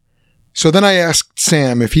disappoint. So then I asked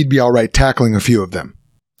Sam if he'd be all right tackling a few of them.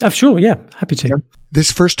 Sure, yeah, happy to.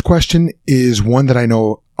 This first question is one that I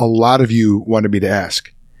know a lot of you wanted me to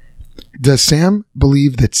ask. Does Sam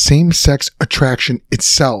believe that same-sex attraction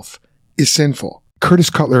itself is sinful? Curtis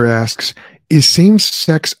Cutler asks, is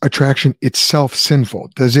same-sex attraction itself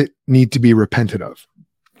sinful? Does it need to be repented of?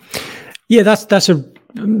 Yeah, that's a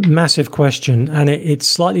massive question, and it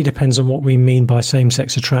slightly depends on what we mean by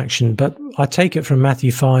same-sex attraction. But I take it from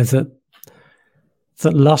Matthew 5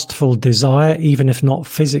 that lustful desire, even if not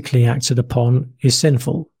physically acted upon, is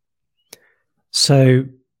sinful. So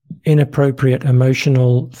inappropriate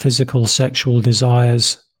emotional, physical, sexual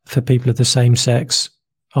desires for people of the same sex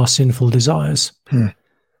are sinful desires.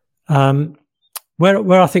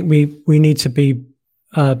 Where I think we need to be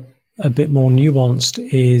a bit more nuanced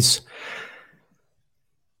is,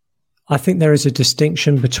 I think there is a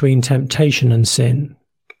distinction between temptation and sin.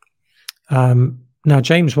 Now,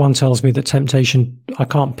 James 1 tells me that temptation, I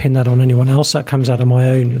can't pin that on anyone else. That comes out of my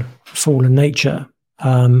own fallen nature.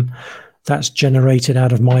 That's generated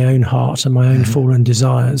out of my own heart and my own fallen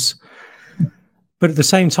desires. But at the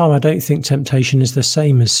same time, I don't think temptation is the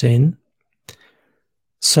same as sin.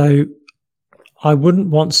 So I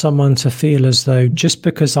wouldn't want someone to feel as though just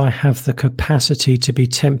because I have the capacity to be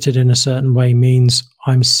tempted in a certain way means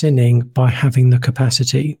I'm sinning by having the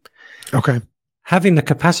capacity. Okay. Having the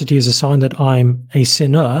capacity is a sign that I'm a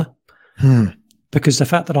sinner, because the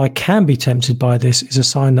fact that I can be tempted by this is a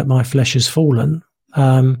sign that my flesh is fallen,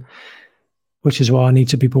 which is why I need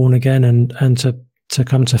to be born again and to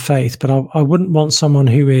come to faith. But I wouldn't want someone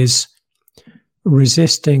who is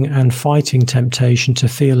resisting and fighting temptation to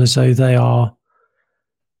feel as though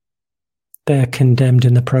they're condemned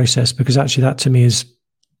in the process, because actually that to me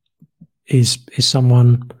is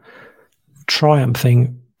someone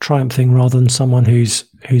triumphing rather than someone who's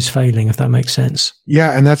failing, if that makes sense.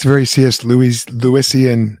 Yeah, and that's very C.S.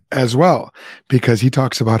 Lewisian as well, because he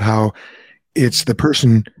talks about how it's the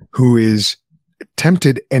person who is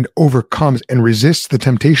tempted and overcomes and resists the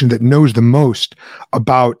temptation that knows the most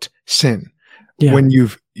about sin. Yeah. When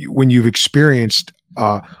you've experienced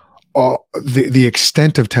the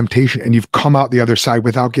extent of temptation and you've come out the other side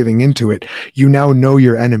without giving into it, you now know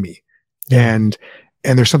your enemy. Yeah. And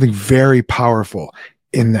there's something very powerful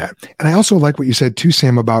in that. And I also like what you said too,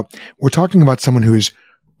 Sam, about we're talking about someone who is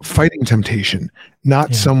fighting temptation,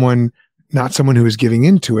 not someone who is giving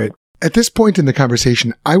into it. At this point in the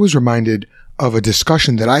conversation, I was reminded of a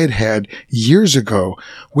discussion that I had years ago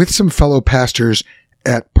with some fellow pastors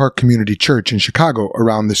at Park Community Church in Chicago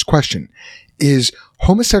around this question. Is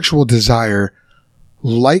homosexual desire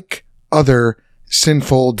like other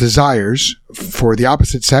sinful desires for the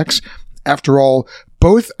opposite sex? After all,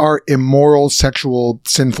 both are immoral, sexual,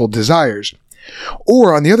 sinful desires.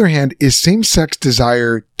 Or, on the other hand, is same-sex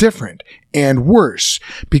desire different and worse?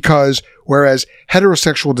 Because whereas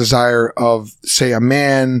heterosexual desire of, say, a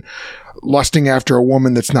man lusting after a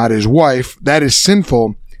woman that's not his wife, that is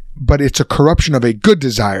sinful, but it's a corruption of a good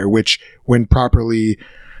desire, which, when properly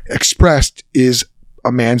expressed, is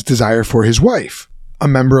a man's desire for his wife, a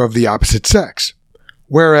member of the opposite sex.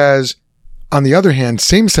 Whereas, on the other hand,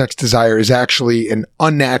 same-sex desire is actually an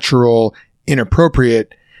unnatural,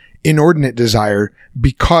 inappropriate, inordinate desire,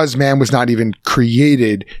 because man was not even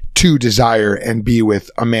created to desire and be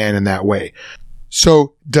with a man in that way.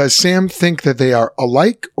 So does Sam think that they are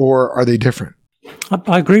alike, or are they different?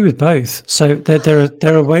 I agree with both. So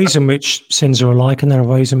there are ways in which sins are alike, and there are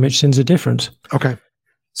ways in which sins are different. Okay.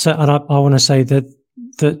 So, and I want to say that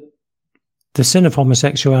the sin of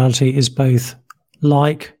homosexuality is both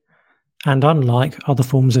like and unlike other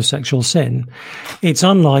forms of sexual sin. It's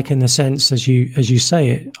unlike in the sense, as you say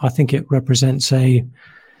it, I think it represents a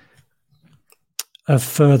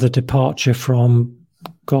further departure from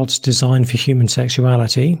God's design for human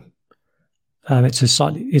sexuality. It's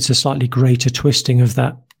a slightly greater twisting of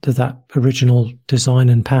that original design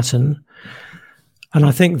and pattern. And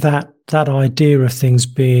I think that idea of things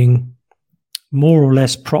being more or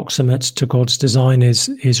less proximate to God's design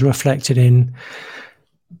is reflected in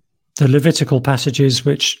the Levitical passages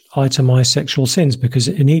which itemize sexual sins, because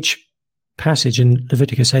in each passage in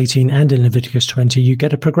Leviticus 18 and in Leviticus 20, you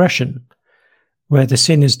get a progression where the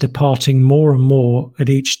sin is departing more and more at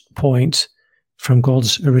each point from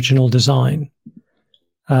God's original design.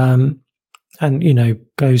 And,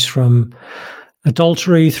 goes from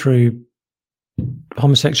adultery through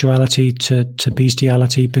homosexuality to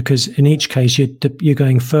bestiality, because in each case you're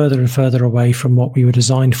going further and further away from what we were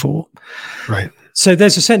designed for. Right. So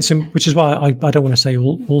there's a sense in which is why I don't want to say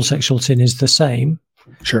all sexual sin is the same.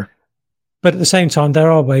 Sure. But at the same time,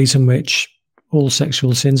 there are ways in which all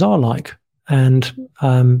sexual sins are like, and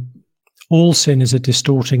all sin is a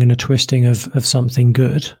distorting and a twisting of something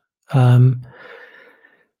good.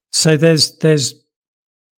 So there's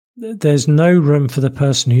there's no room for the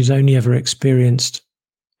person who's only ever experienced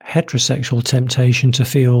heterosexual temptation to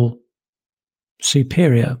feel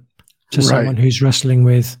superior to someone who's wrestling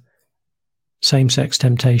with same-sex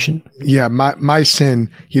temptation. Yeah, my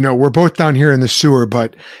sin, we're both down here in the sewer,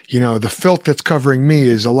 but, the filth that's covering me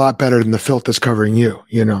is a lot better than the filth that's covering you,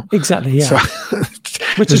 Exactly, yeah. So,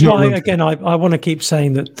 which is why, again, I want to keep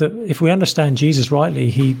saying that if we understand Jesus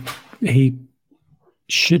rightly, he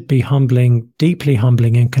should be deeply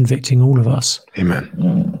humbling and convicting all of us.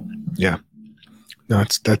 Amen. Yeah. No,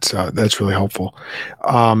 that's really helpful.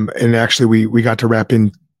 And actually we got to wrap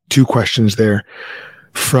in 2 questions there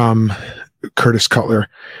from Curtis Cutler.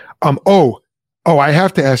 I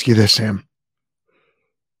have to ask you this, Sam.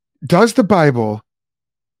 Does the Bible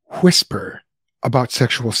whisper about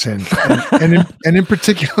sexual sin and in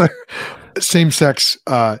particular same-sex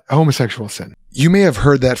homosexual sin? You may have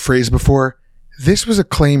heard that phrase before. This was a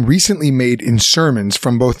claim recently made in sermons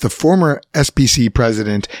from both the former SBC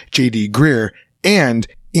president, J.D. Greear, and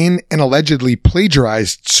in an allegedly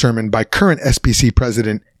plagiarized sermon by current SBC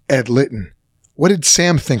president, Ed Litton. What did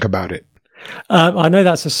Sam think about it? I know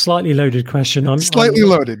that's a slightly loaded question. Slightly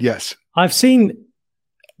loaded, yes. I've seen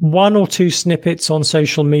 1 or 2 snippets on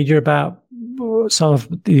social media about some of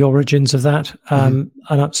the origins of that. And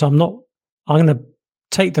so I'm going to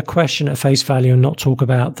take the question at face value and not talk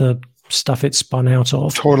about the stuff it's spun out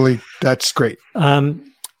of. Totally. That's great.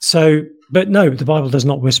 But no, the Bible does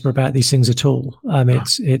not whisper about these things at all.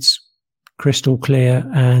 It's crystal clear.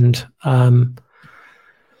 And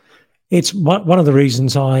it's one of the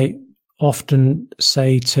reasons I often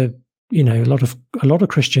say to, a lot of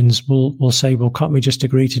Christians will say, well, can't we just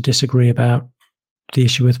agree to disagree about the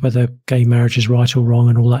issue with whether gay marriage is right or wrong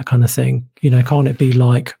and all that kind of thing? Can't it be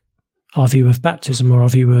like our view of baptism or our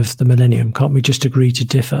view of the millennium? Can't we just agree to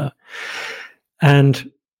differ?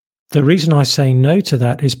 And the reason I say no to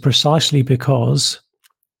that is precisely because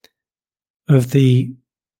of the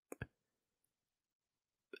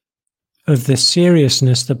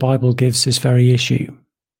seriousness the Bible gives this very issue.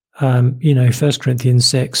 1 Corinthians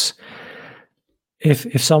 6,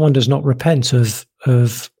 if someone does not repent of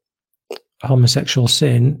homosexual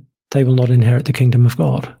sin, they will not inherit the kingdom of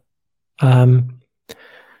God.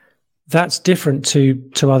 That's different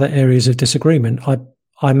to other areas of disagreement.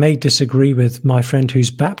 I may disagree with my friend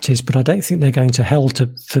who's Baptist, but I don't think they're going to hell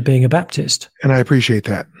for being a Baptist. And I appreciate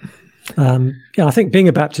that. I think being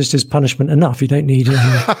a Baptist is punishment enough. You don't need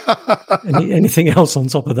anything else on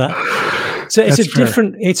top of that. So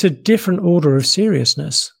it's a different order of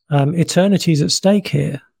seriousness. Eternity is at stake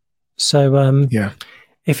here. So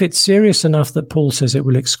if it's serious enough that Paul says it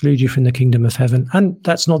will exclude you from the kingdom of heaven, and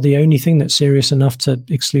that's not the only thing that's serious enough to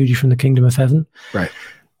exclude you from the kingdom of heaven, right?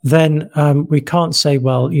 Then we can't say,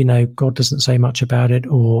 well, God doesn't say much about it.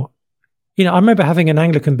 Or, I remember having an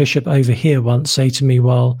Anglican bishop over here once say to me,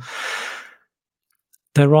 well,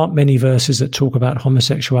 there aren't many verses that talk about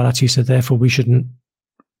homosexuality, so therefore we shouldn't,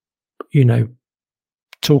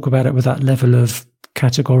 talk about it with that level of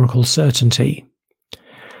categorical certainty.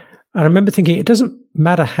 And I remember thinking, it doesn't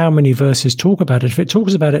matter how many verses talk about it. If it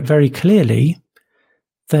talks about it very clearly,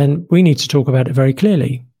 then we need to talk about it very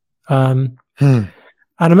clearly. And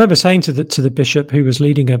I remember saying to the bishop who was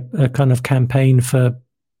leading a kind of campaign for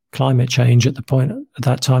climate change at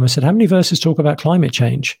that time, I said, how many verses talk about climate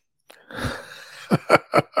change?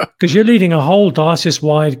 Because you're leading a whole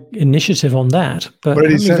diocese-wide initiative on that. But how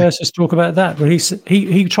many verses talk about that? Well,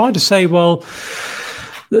 he tried to say, well,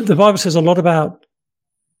 the Bible says a lot about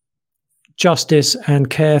justice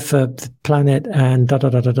and care for the planet and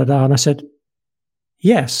da-da-da-da-da-da. And I said,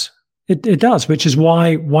 yes, it does, which is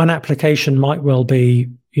why one application might well be,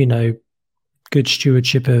 good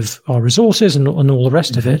stewardship of our resources and all the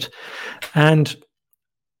rest of it. And,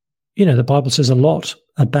 the Bible says a lot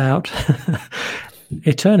about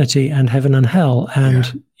eternity and heaven and hell.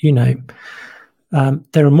 And,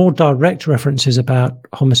 there are more direct references about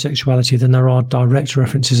homosexuality than there are direct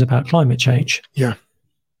references about climate change. Yeah.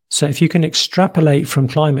 So if you can extrapolate from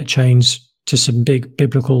climate change to some big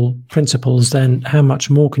biblical principles, then how much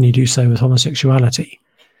more can you do so with homosexuality?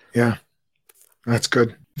 Yeah, that's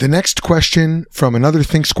good. The next question from another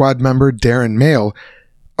Think Squad member, Darren Mail,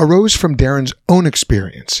 arose from Darren's own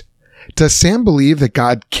experience. Does Sam believe that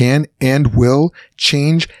God can and will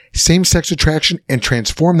change same-sex attraction and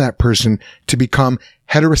transform that person to become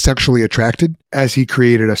heterosexually attracted as he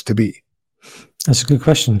created us to be? That's a good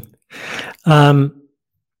question.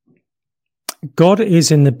 God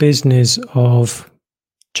is in the business of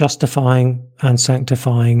justifying and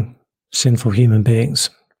sanctifying sinful human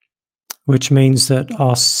beings, which means that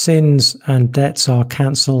our sins and debts are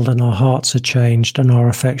cancelled and our hearts are changed and our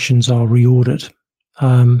affections are reordered.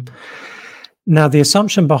 Now, the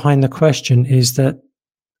assumption behind the question is that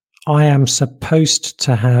I am supposed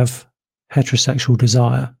to have heterosexual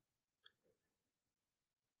desire.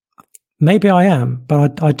 Maybe I am,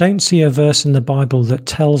 but I don't see a verse in the Bible that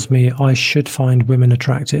tells me I should find women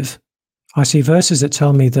attractive. I see verses that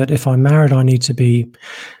tell me that if I'm married, I need to be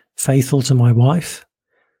faithful to my wife,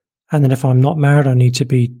 and that if I'm not married, I need to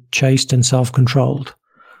be chaste and self-controlled.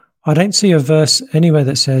 I don't see a verse anywhere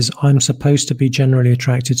that says I'm supposed to be generally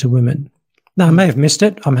attracted to women. Now, I may have missed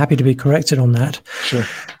it. I'm happy to be corrected on that. Sure.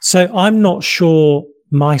 So I'm not sure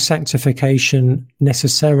my sanctification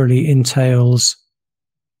necessarily entails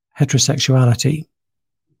heterosexuality.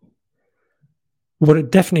 What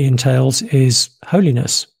it definitely entails is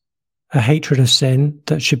holiness, a hatred of sin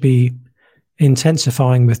that should be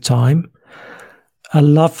intensifying with time, a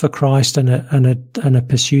love for Christ and a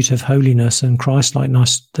pursuit of holiness and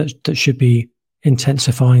Christ-likeness that should be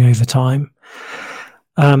intensifying over time,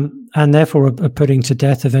 and therefore a putting to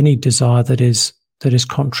death of any desire that is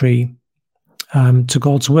contrary to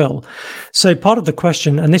God's will. So part of the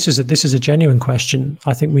question, and this is a genuine question,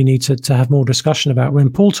 I think we need to have more discussion about. When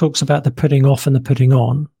Paul talks about the putting off and the putting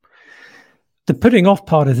on, the putting off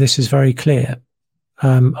part of this is very clear.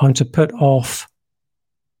 I'm to put off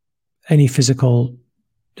any physical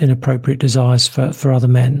inappropriate desires for other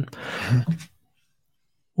men. Mm-hmm.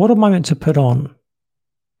 What am I meant to put on?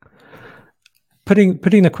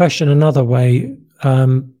 Putting the question another way,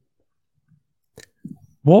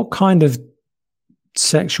 what kind of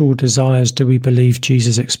sexual desires do we believe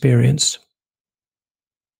Jesus experienced?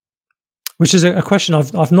 Which is a question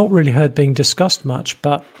I've not really heard being discussed much,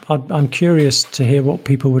 but I'm curious to hear what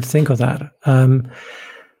people would think of that.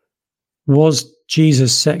 Was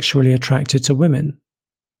Jesus sexually attracted to women?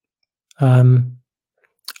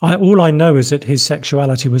 All I know is that his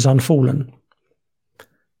sexuality was unfallen.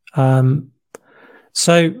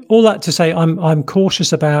 So all that to say, I'm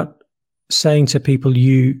cautious about saying to people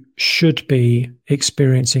you should be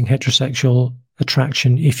experiencing heterosexual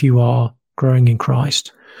attraction if you are growing in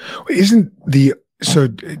Christ. When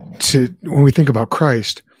we think about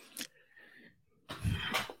Christ,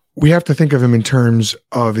 we have to think of him in terms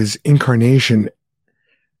of his incarnation,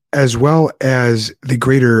 as well as the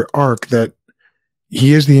greater arc that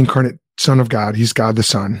he is the incarnate Son of God. He's God the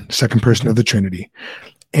Son, second person of the Trinity.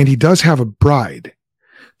 And he does have a bride.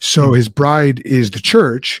 So his bride is the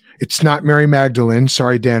church. It's not Mary Magdalene.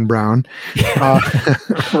 Sorry, Dan Brown.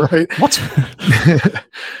 Right? What?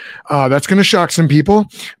 That's going to shock some people.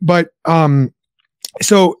 But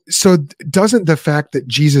so doesn't the fact that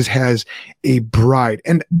Jesus has a bride,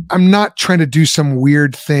 and I'm not trying to do some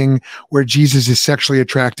weird thing where Jesus is sexually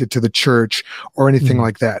attracted to the church or anything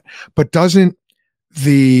like that, but doesn't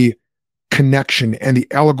the connection and the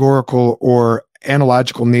allegorical or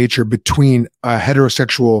analogical nature between a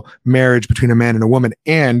heterosexual marriage between a man and a woman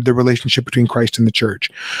and the relationship between Christ and the church,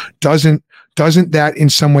 doesn't that in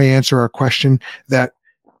some way answer our question that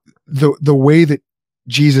the way that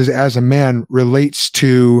Jesus as a man relates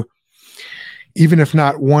to, even if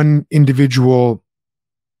not one individual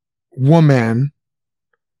woman,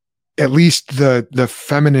 at least the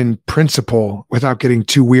feminine principle, without getting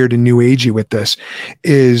too weird and new agey with this,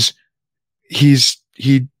 is he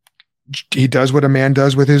does what a man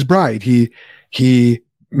does with his bride. He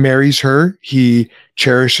marries her, he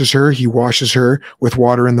cherishes her, he washes her with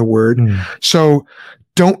water and the word. So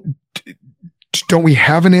don't we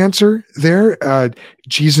have an answer there?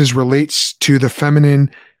 Jesus relates to the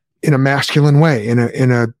feminine in a masculine way, in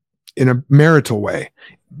a marital way.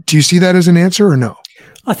 Do you see that as an answer or no?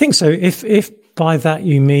 I think so. If by that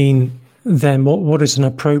you mean then what is an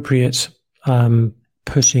appropriate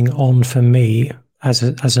putting on for me as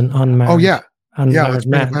an unmarried unmarried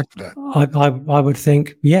man? Back to that. I would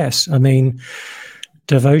think yes. I mean,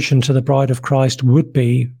 devotion to the bride of Christ would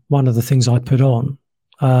be one of the things I put on.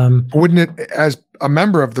 Wouldn't it, as a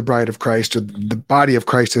member of the bride of Christ or the body of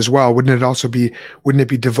Christ as well, wouldn't it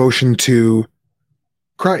be devotion to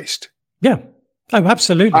Christ? Yeah. Oh,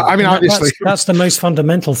 absolutely. I mean, obviously that's the most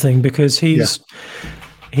fundamental thing, because he's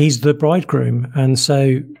the bridegroom. And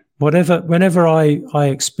so whenever I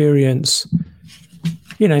experience,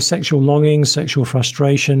 sexual longing, sexual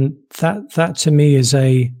frustration, that to me is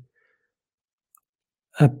a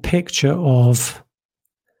picture of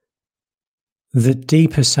the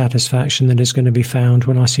deeper satisfaction that is going to be found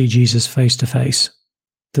when I see Jesus face to face.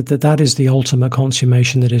 That is the ultimate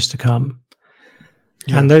consummation that is to come.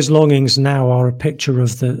 Yeah. And those longings now are a picture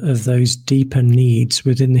of those deeper needs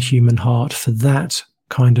within the human heart for that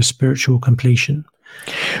kind of spiritual completion.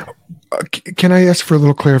 Can I ask for a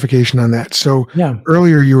little clarification on that? So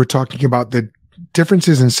earlier you were talking about the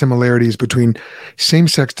differences and similarities between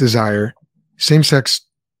same-sex desire, same-sex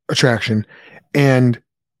attraction, and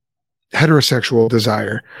heterosexual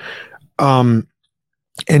desire.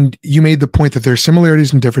 And you made the point that there's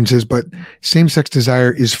similarities and differences, but same-sex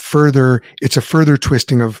desire is it's a further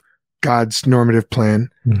twisting of God's normative plan.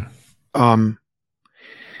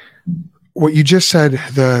 What you just said,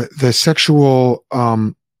 the sexual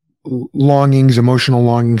longings, emotional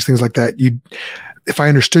longings, things like that, if I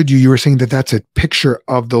understood you, you were saying that that's a picture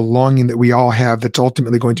of the longing that we all have that's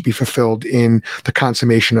ultimately going to be fulfilled in the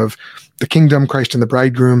consummation of the kingdom, Christ and the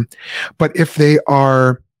bridegroom. But if they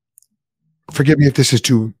are, forgive me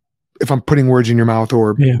if I'm putting words in your mouth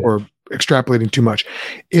or extrapolating too much.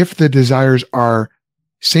 If the desires are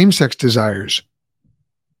same-sex desires,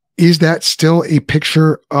 is that still a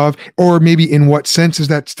picture of, or maybe in what sense is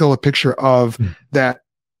that still a picture of that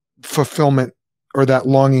fulfillment or that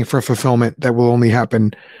longing for fulfillment that will only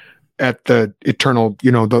happen at the eternal,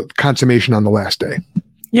 the consummation on the last day?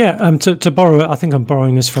 Yeah. To borrow, I think I'm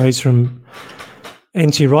borrowing this phrase from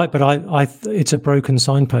N.T. Wright, but it's a broken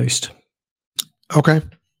signpost. Okay.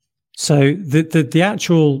 So the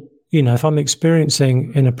actual, if I'm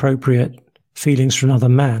experiencing inappropriate feelings for another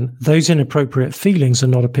man, those inappropriate feelings are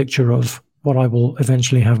not a picture of what I will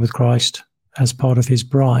eventually have with Christ as part of his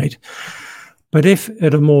bride. But if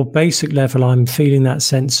at a more basic level, I'm feeling that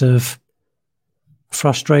sense of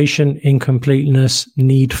frustration, incompleteness,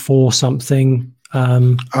 need for something.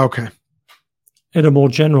 Okay. At a more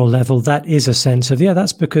general level, that is a sense of,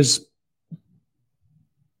 that's because,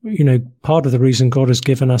 part of the reason God has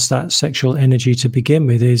given us that sexual energy to begin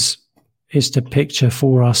with is to picture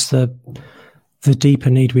for us the deeper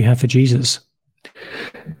need we have for Jesus.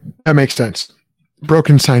 That makes sense.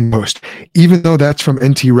 Broken signpost. Even though that's from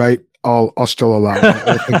N.T. Wright, I'll still allow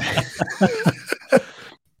it.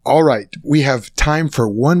 All right. We have time for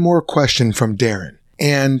one more question from Darren.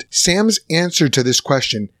 And Sam's answer to this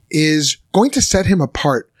question is going to set him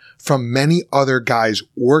apart from many other guys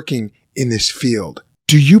working in this field.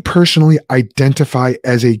 Do you personally identify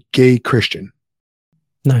as a gay Christian?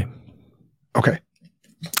 No. Okay.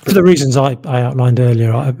 For the reasons I outlined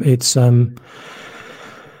earlier, I think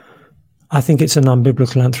it's an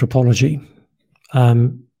unbiblical anthropology.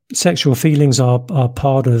 Sexual feelings are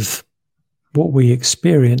part of what we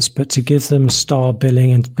experience, but to give them star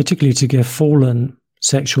billing, and particularly to give fallen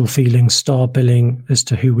sexual feelings star billing as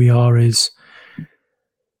to who we are, is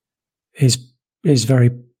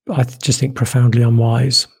very, I just think, profoundly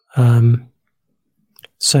unwise.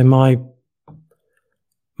 So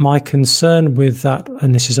my concern with that,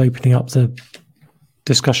 and this is opening up the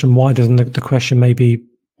discussion wider than the question may be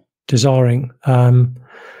desiring.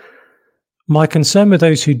 My concern with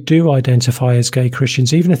those who do identify as gay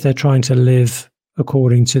Christians, even if they're trying to live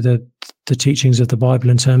according to the teachings of the Bible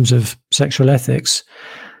in terms of sexual ethics,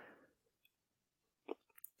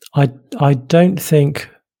 I don't think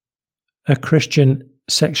a Christian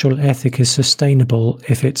sexual ethic is sustainable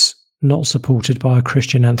if it's not supported by a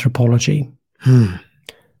Christian anthropology.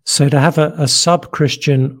 So to have a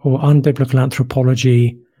sub-Christian or unbiblical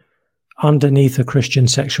anthropology underneath a Christian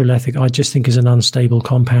sexual ethic, I just think is an unstable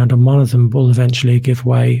compound, and one of them will eventually give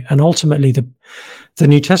way. And ultimately, the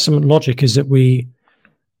New Testament logic is that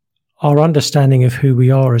our understanding of who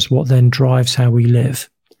we are is what then drives how we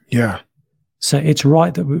live. Yeah. So it's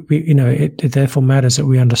right that we it therefore matters that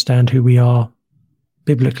we understand who we are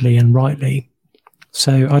biblically and rightly.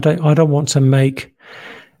 So I don't want to make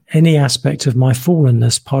any aspect of my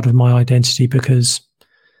fallenness part of my identity, because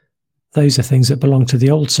those are things that belong to the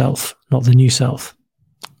old self, not the new self.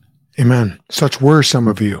 Amen. Such were some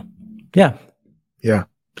of you. Yeah. Yeah.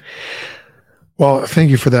 Well,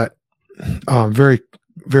 thank you for that very,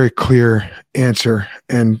 very clear answer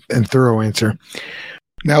and thorough answer.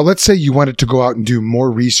 Now, let's say you wanted to go out and do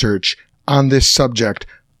more research on this subject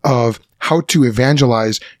of how to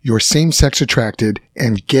evangelize your same-sex attracted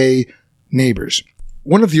and gay neighbors.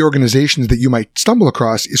 One of the organizations that you might stumble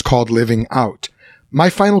across is called Living Out. My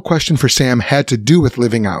final question for Sam had to do with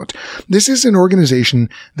Living Out. This is an organization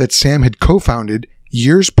that Sam had co-founded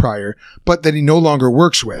years prior, but that he no longer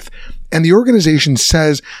works with. And the organization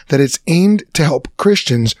says that it's aimed to help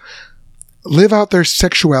Christians live out their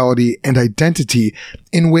sexuality and identity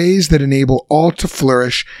in ways that enable all to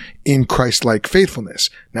flourish in Christ-like faithfulness.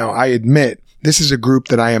 Now, I admit, this is a group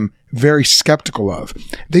that I am very skeptical of.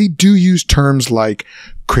 They do use terms like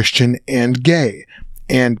Christian and gay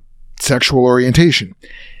and sexual orientation.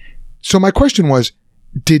 So my question was,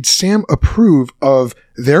 did Sam approve of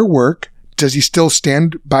their work? Does he still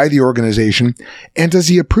stand by the organization? And does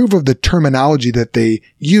he approve of the terminology that they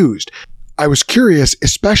used? I was curious,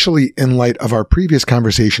 especially in light of our previous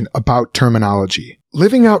conversation about terminology.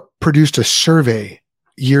 Living Out produced a survey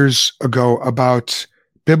years ago about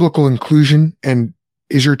biblical inclusion and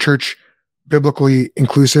is your church biblically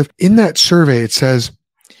inclusive? In that survey, it says,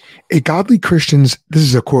 a godly Christian's, this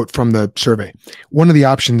is a quote from the survey, one of the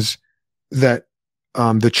options that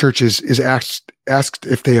the church is asked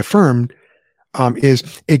if they affirmed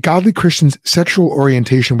is a godly Christian's sexual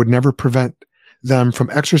orientation would never prevent them from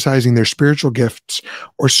exercising their spiritual gifts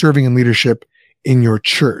or serving in leadership in your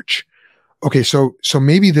church. Okay, so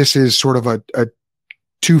maybe this is sort of a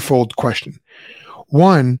twofold question.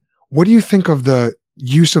 One, what do you think of the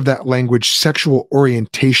use of that language, sexual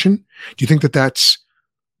orientation? Do you think that that's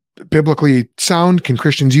biblically sound? Can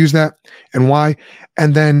Christians use that, and why?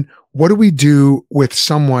 And then what do we do with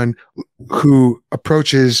someone who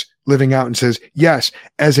approaches Living Out and says, yes,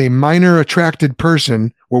 as a minor attracted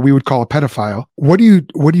person, what we would call a pedophile, what do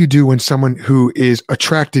you do when someone who is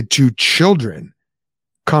attracted to children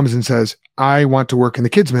comes and says, I want to work in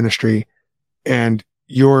the kids ministry, and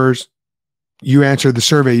you answered the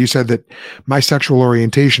survey, you said that my sexual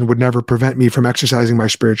orientation would never prevent me from exercising my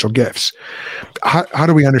spiritual gifts. How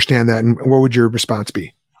do we understand that, and what would your response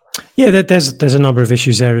be? Yeah, there's a number of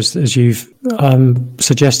issues there, as you've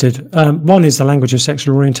suggested. One is the language of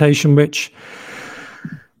sexual orientation, which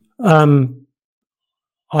I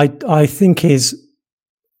think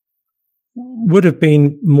would have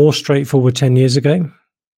been more straightforward 10 years ago.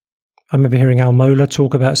 I remember hearing Al Mohler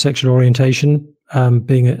talk about sexual orientation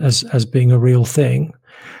being a real thing,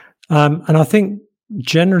 and I think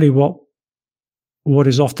generally what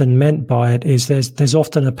is often meant by it is there's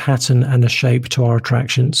often a pattern and a shape to our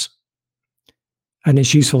attractions. And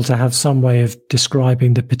it's useful to have some way of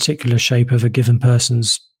describing the particular shape of a given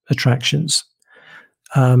person's attractions.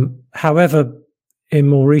 However, in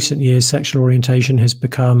more recent years, sexual orientation has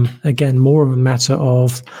become, again, more of a matter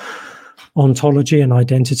of ontology and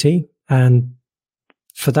identity. And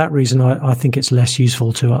for that reason, I think it's less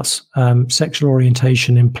useful to us. Sexual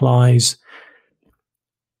orientation implies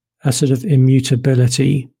a sort of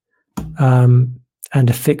immutability and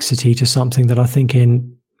a fixity to something that I think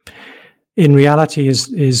in reality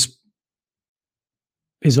is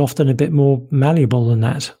often a bit more malleable than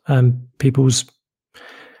that. People's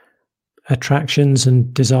attractions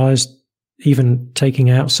and desires, even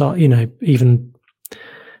taking outside, even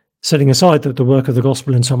setting aside the work of the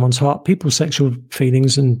gospel in someone's heart, people's sexual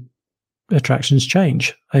feelings and attractions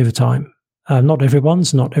change over time. Not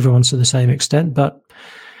everyone's to the same extent, but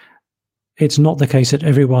it's not the case that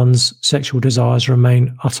everyone's sexual desires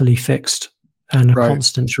remain utterly fixed and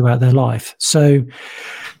constant throughout their life. So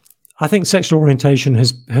I think sexual orientation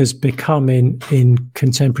has become in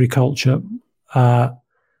contemporary culture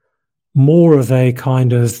more of a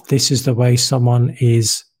kind of, this is the way someone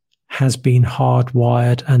has been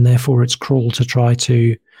hardwired, and therefore it's cruel to try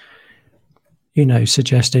to,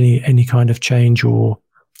 suggest any kind of change or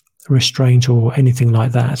restraint or anything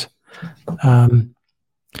like that.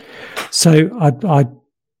 So I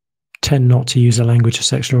tend not to use a language of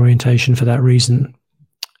sexual orientation for that reason.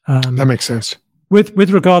 That makes sense. With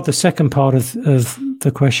regard to the second part of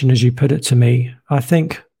the question, as you put it to me, I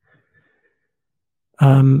think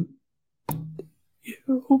all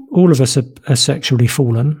of us are sexually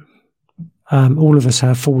fallen. All of us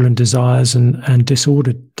have fallen desires and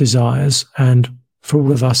disordered desires, and for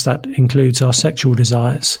all of us, that includes our sexual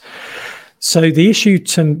desires. So the issue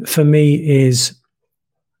for me is,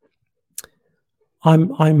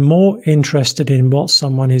 I'm more interested in what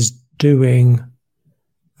someone is doing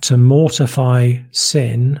to mortify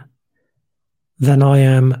sin than I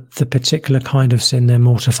am the particular kind of sin they're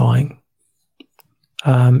mortifying.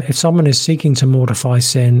 If someone is seeking to mortify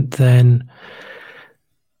sin, then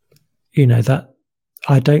that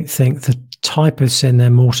I don't think the type of sin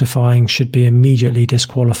they're mortifying should be immediately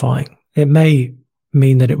disqualifying. It may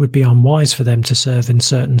mean that it would be unwise for them to serve in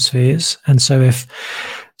certain spheres, and so if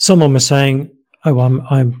someone was saying,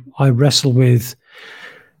 I wrestle with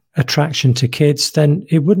attraction to kids, then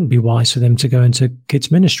it wouldn't be wise for them to go into kids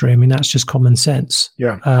ministry. I mean, that's just common sense.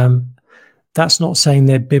 Yeah. That's not saying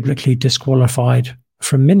they're biblically disqualified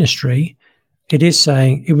from ministry. It is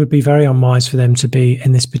saying it would be very unwise for them to be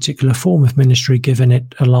in this particular form of ministry, given it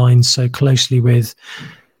aligns so closely with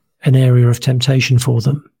an area of temptation for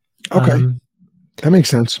them. Okay. That makes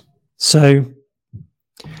sense. So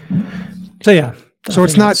yeah. So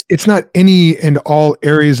it's not any and all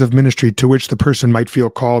areas of ministry to which the person might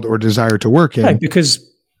feel called or desire to work in. No, because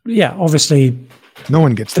obviously no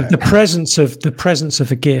one gets that. The presence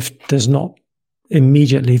of a gift does not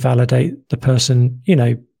immediately validate the person,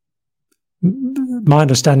 my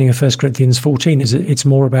understanding of 1 Corinthians 14 is it's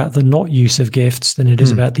more about the not use of gifts than it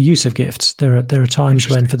is about the use of gifts. There are times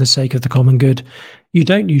when, for the sake of the common good, you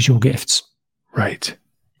don't use your gifts. Right.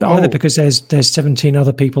 Either because there's 17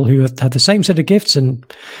 other people who have the same set of gifts and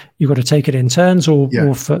you've got to take it in turns, or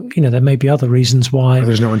for, there may be other reasons why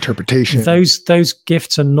there's no interpretation. Those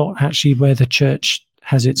gifts are not actually where the church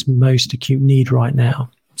has its most acute need right now.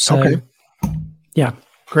 So, okay. Yeah.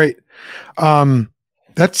 Great. Man,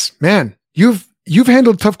 you've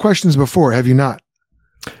handled tough questions before, have you not?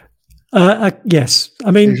 Yes. I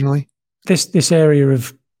mean, occasionally. This area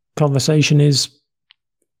of conversation is,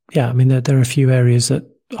 I mean, there are a few areas that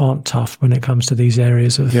aren't tough when it comes to these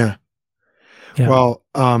areas of. Yeah. Well,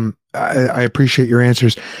 I appreciate your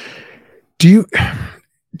answers. Do you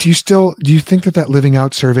think that living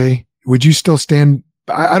out survey, would you still stand?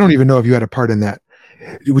 I don't even know if you had a part in that.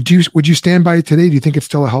 Would you stand by it today? Do you think it's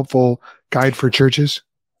still a helpful guide for churches?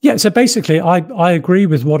 Yeah. So basically, I agree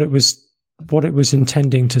with what it was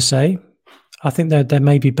intending to say. I think that there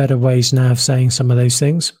may be better ways now of saying some of those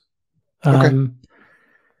things. Okay.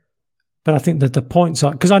 But I think that the points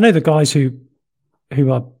are, because I know the guys who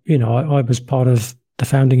are, I was part of the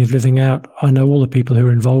founding of Living Out. I know all the people who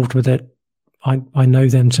are involved with it. I know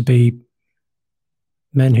them to be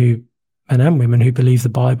men and women who believe the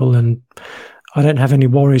Bible, and I don't have any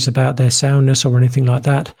worries about their soundness or anything like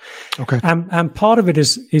that. Okay. And part of it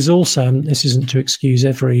is also, and this isn't to excuse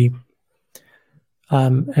every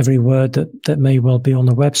word that may well be on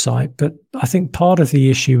the website, but I think part of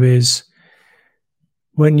the issue is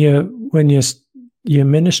when you're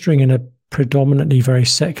ministering in a predominantly very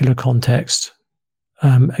secular context.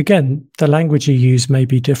 Again, the language you use may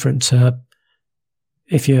be different to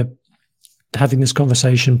if you're having this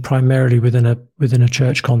conversation primarily within a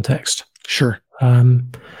church context. Sure.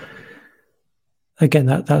 Again,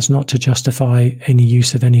 that's not to justify any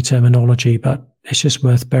use of any terminology, but it's just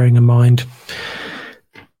worth bearing in mind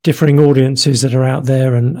differing audiences that are out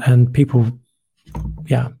there, and people.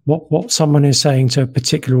 Yeah, what someone is saying to a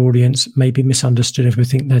particular audience may be misunderstood if we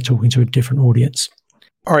think they're talking to a different audience.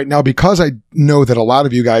 All right. Now, because I know that a lot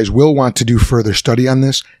of you guys will want to do further study on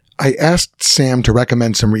this, I asked Sam to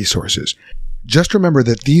recommend some resources. Just remember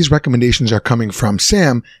that these recommendations are coming from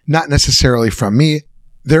Sam, not necessarily from me.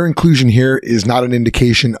 Their inclusion here is not an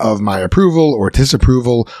indication of my approval or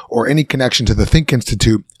disapproval or any connection to the Think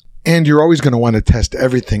Institute. And you're always going to want to test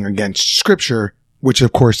everything against Scripture, which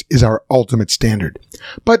of course is our ultimate standard.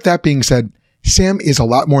 But that being said, Sam is a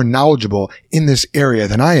lot more knowledgeable in this area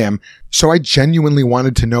than I am, so I genuinely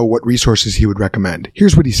wanted to know what resources he would recommend.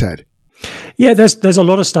 Here's what he said. Yeah, there's a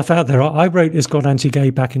lot of stuff out there. I wrote Is God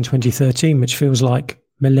Anti-Gay back in 2013, which feels like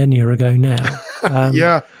millennia ago now.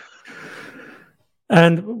 Yeah.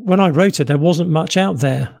 And when I wrote it, there wasn't much out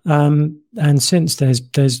there. And since there's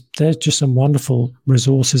just some wonderful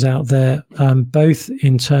resources out there, both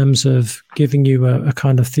in terms of giving you a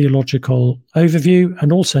kind of theological overview,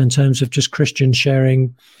 and also in terms of just Christians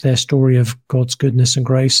sharing their story of God's goodness and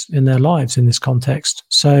grace in their lives in this context.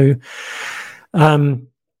 So I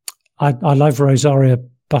love Rosaria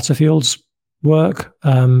Butterfield's work.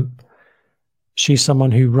 She's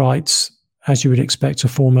someone who writes, as you would expect a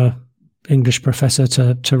former English professor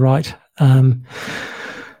to write. I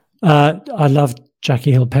love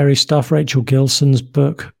Jackie Hill Perry's stuff. Rachel Gilson's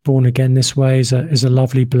book, Born Again This Way, is a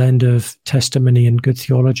lovely blend of testimony and good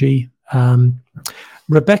theology.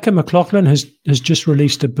 Rebecca McLaughlin has just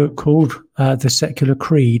released a book called The Secular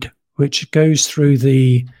Creed, which goes through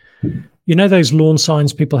those lawn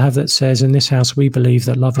signs people have that says, "In this house we believe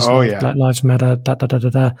that love is life, Black Lives Matter."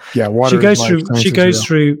 Yeah, water she goes is through. life, She goes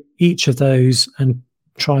through each of those and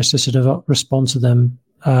tries to sort of respond to them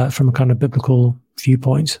from a kind of biblical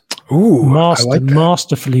viewpoint. Ooh, I like that.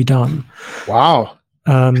 Masterfully done. Wow.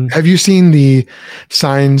 Have you seen the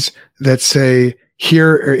signs that say,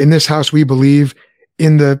 "Here in this house we believe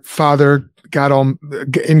in the Father,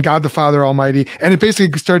 in God the Father Almighty"? And it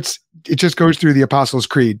basically it just goes through the Apostles'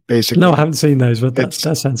 Creed, basically. No, I haven't seen those, but that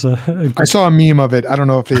sounds a good... I saw a meme of it. I don't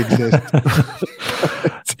know if they exist.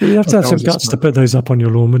 You have to have some guts to put those up on your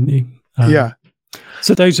lawn, wouldn't you? Yeah.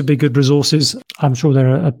 So those would be good resources. I'm sure there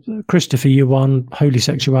are Christopher Yuan, Holy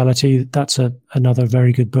Sexuality. That's another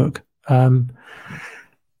very good book. I've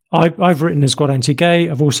written Is God Anti-Gay?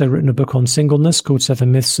 I've also written a book on singleness called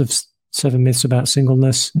Seven Myths About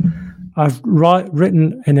Singleness. I've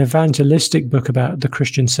written an evangelistic book about the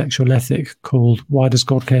Christian sexual ethic called Why Does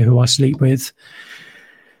God Care Who I Sleep With?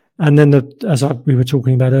 And then, we were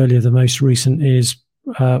talking about earlier, the most recent is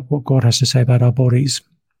What God Has to Say About Our Bodies,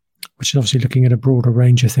 which is obviously looking at a broader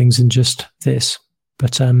range of things than just this.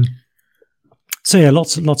 But so yeah,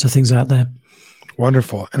 lots of things out there.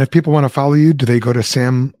 Wonderful. And if people want to follow you, do they go to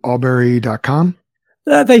samalberry.com?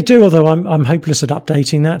 They do, although I'm hopeless at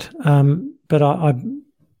updating that. But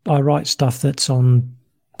I write stuff that's on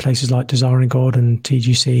places like Desiring God and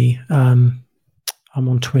TGC. I'm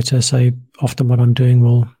on Twitter, so often what I'm doing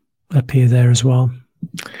will appear there as well.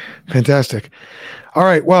 Fantastic. All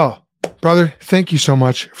right. Well, brother, thank you so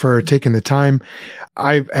much for taking the time.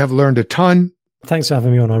 I have learned a ton. Thanks for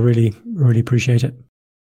having me on. I really, really appreciate it.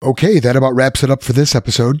 Okay, that about wraps it up for this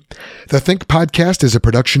episode. The Think Podcast is a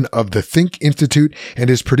production of the Think Institute and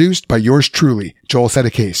is produced by yours truly, Joel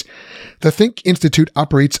Thedekase. The Think Institute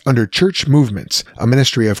operates under Church Movements, a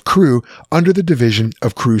ministry of Cru under the division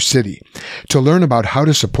of Cru City. To learn about how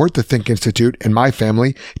to support the Think Institute and my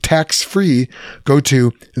family tax-free, go to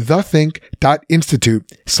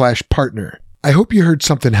thethink.institute/partner. I hope you heard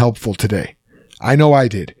something helpful today. I know I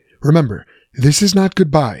did. Remember, this is not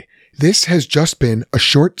goodbye. This has just been a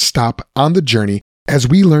short stop on the journey as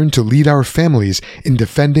we learn to lead our families in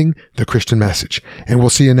defending the Christian message. And we'll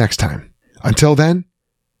see you next time. Until then,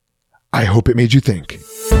 I hope it made you think.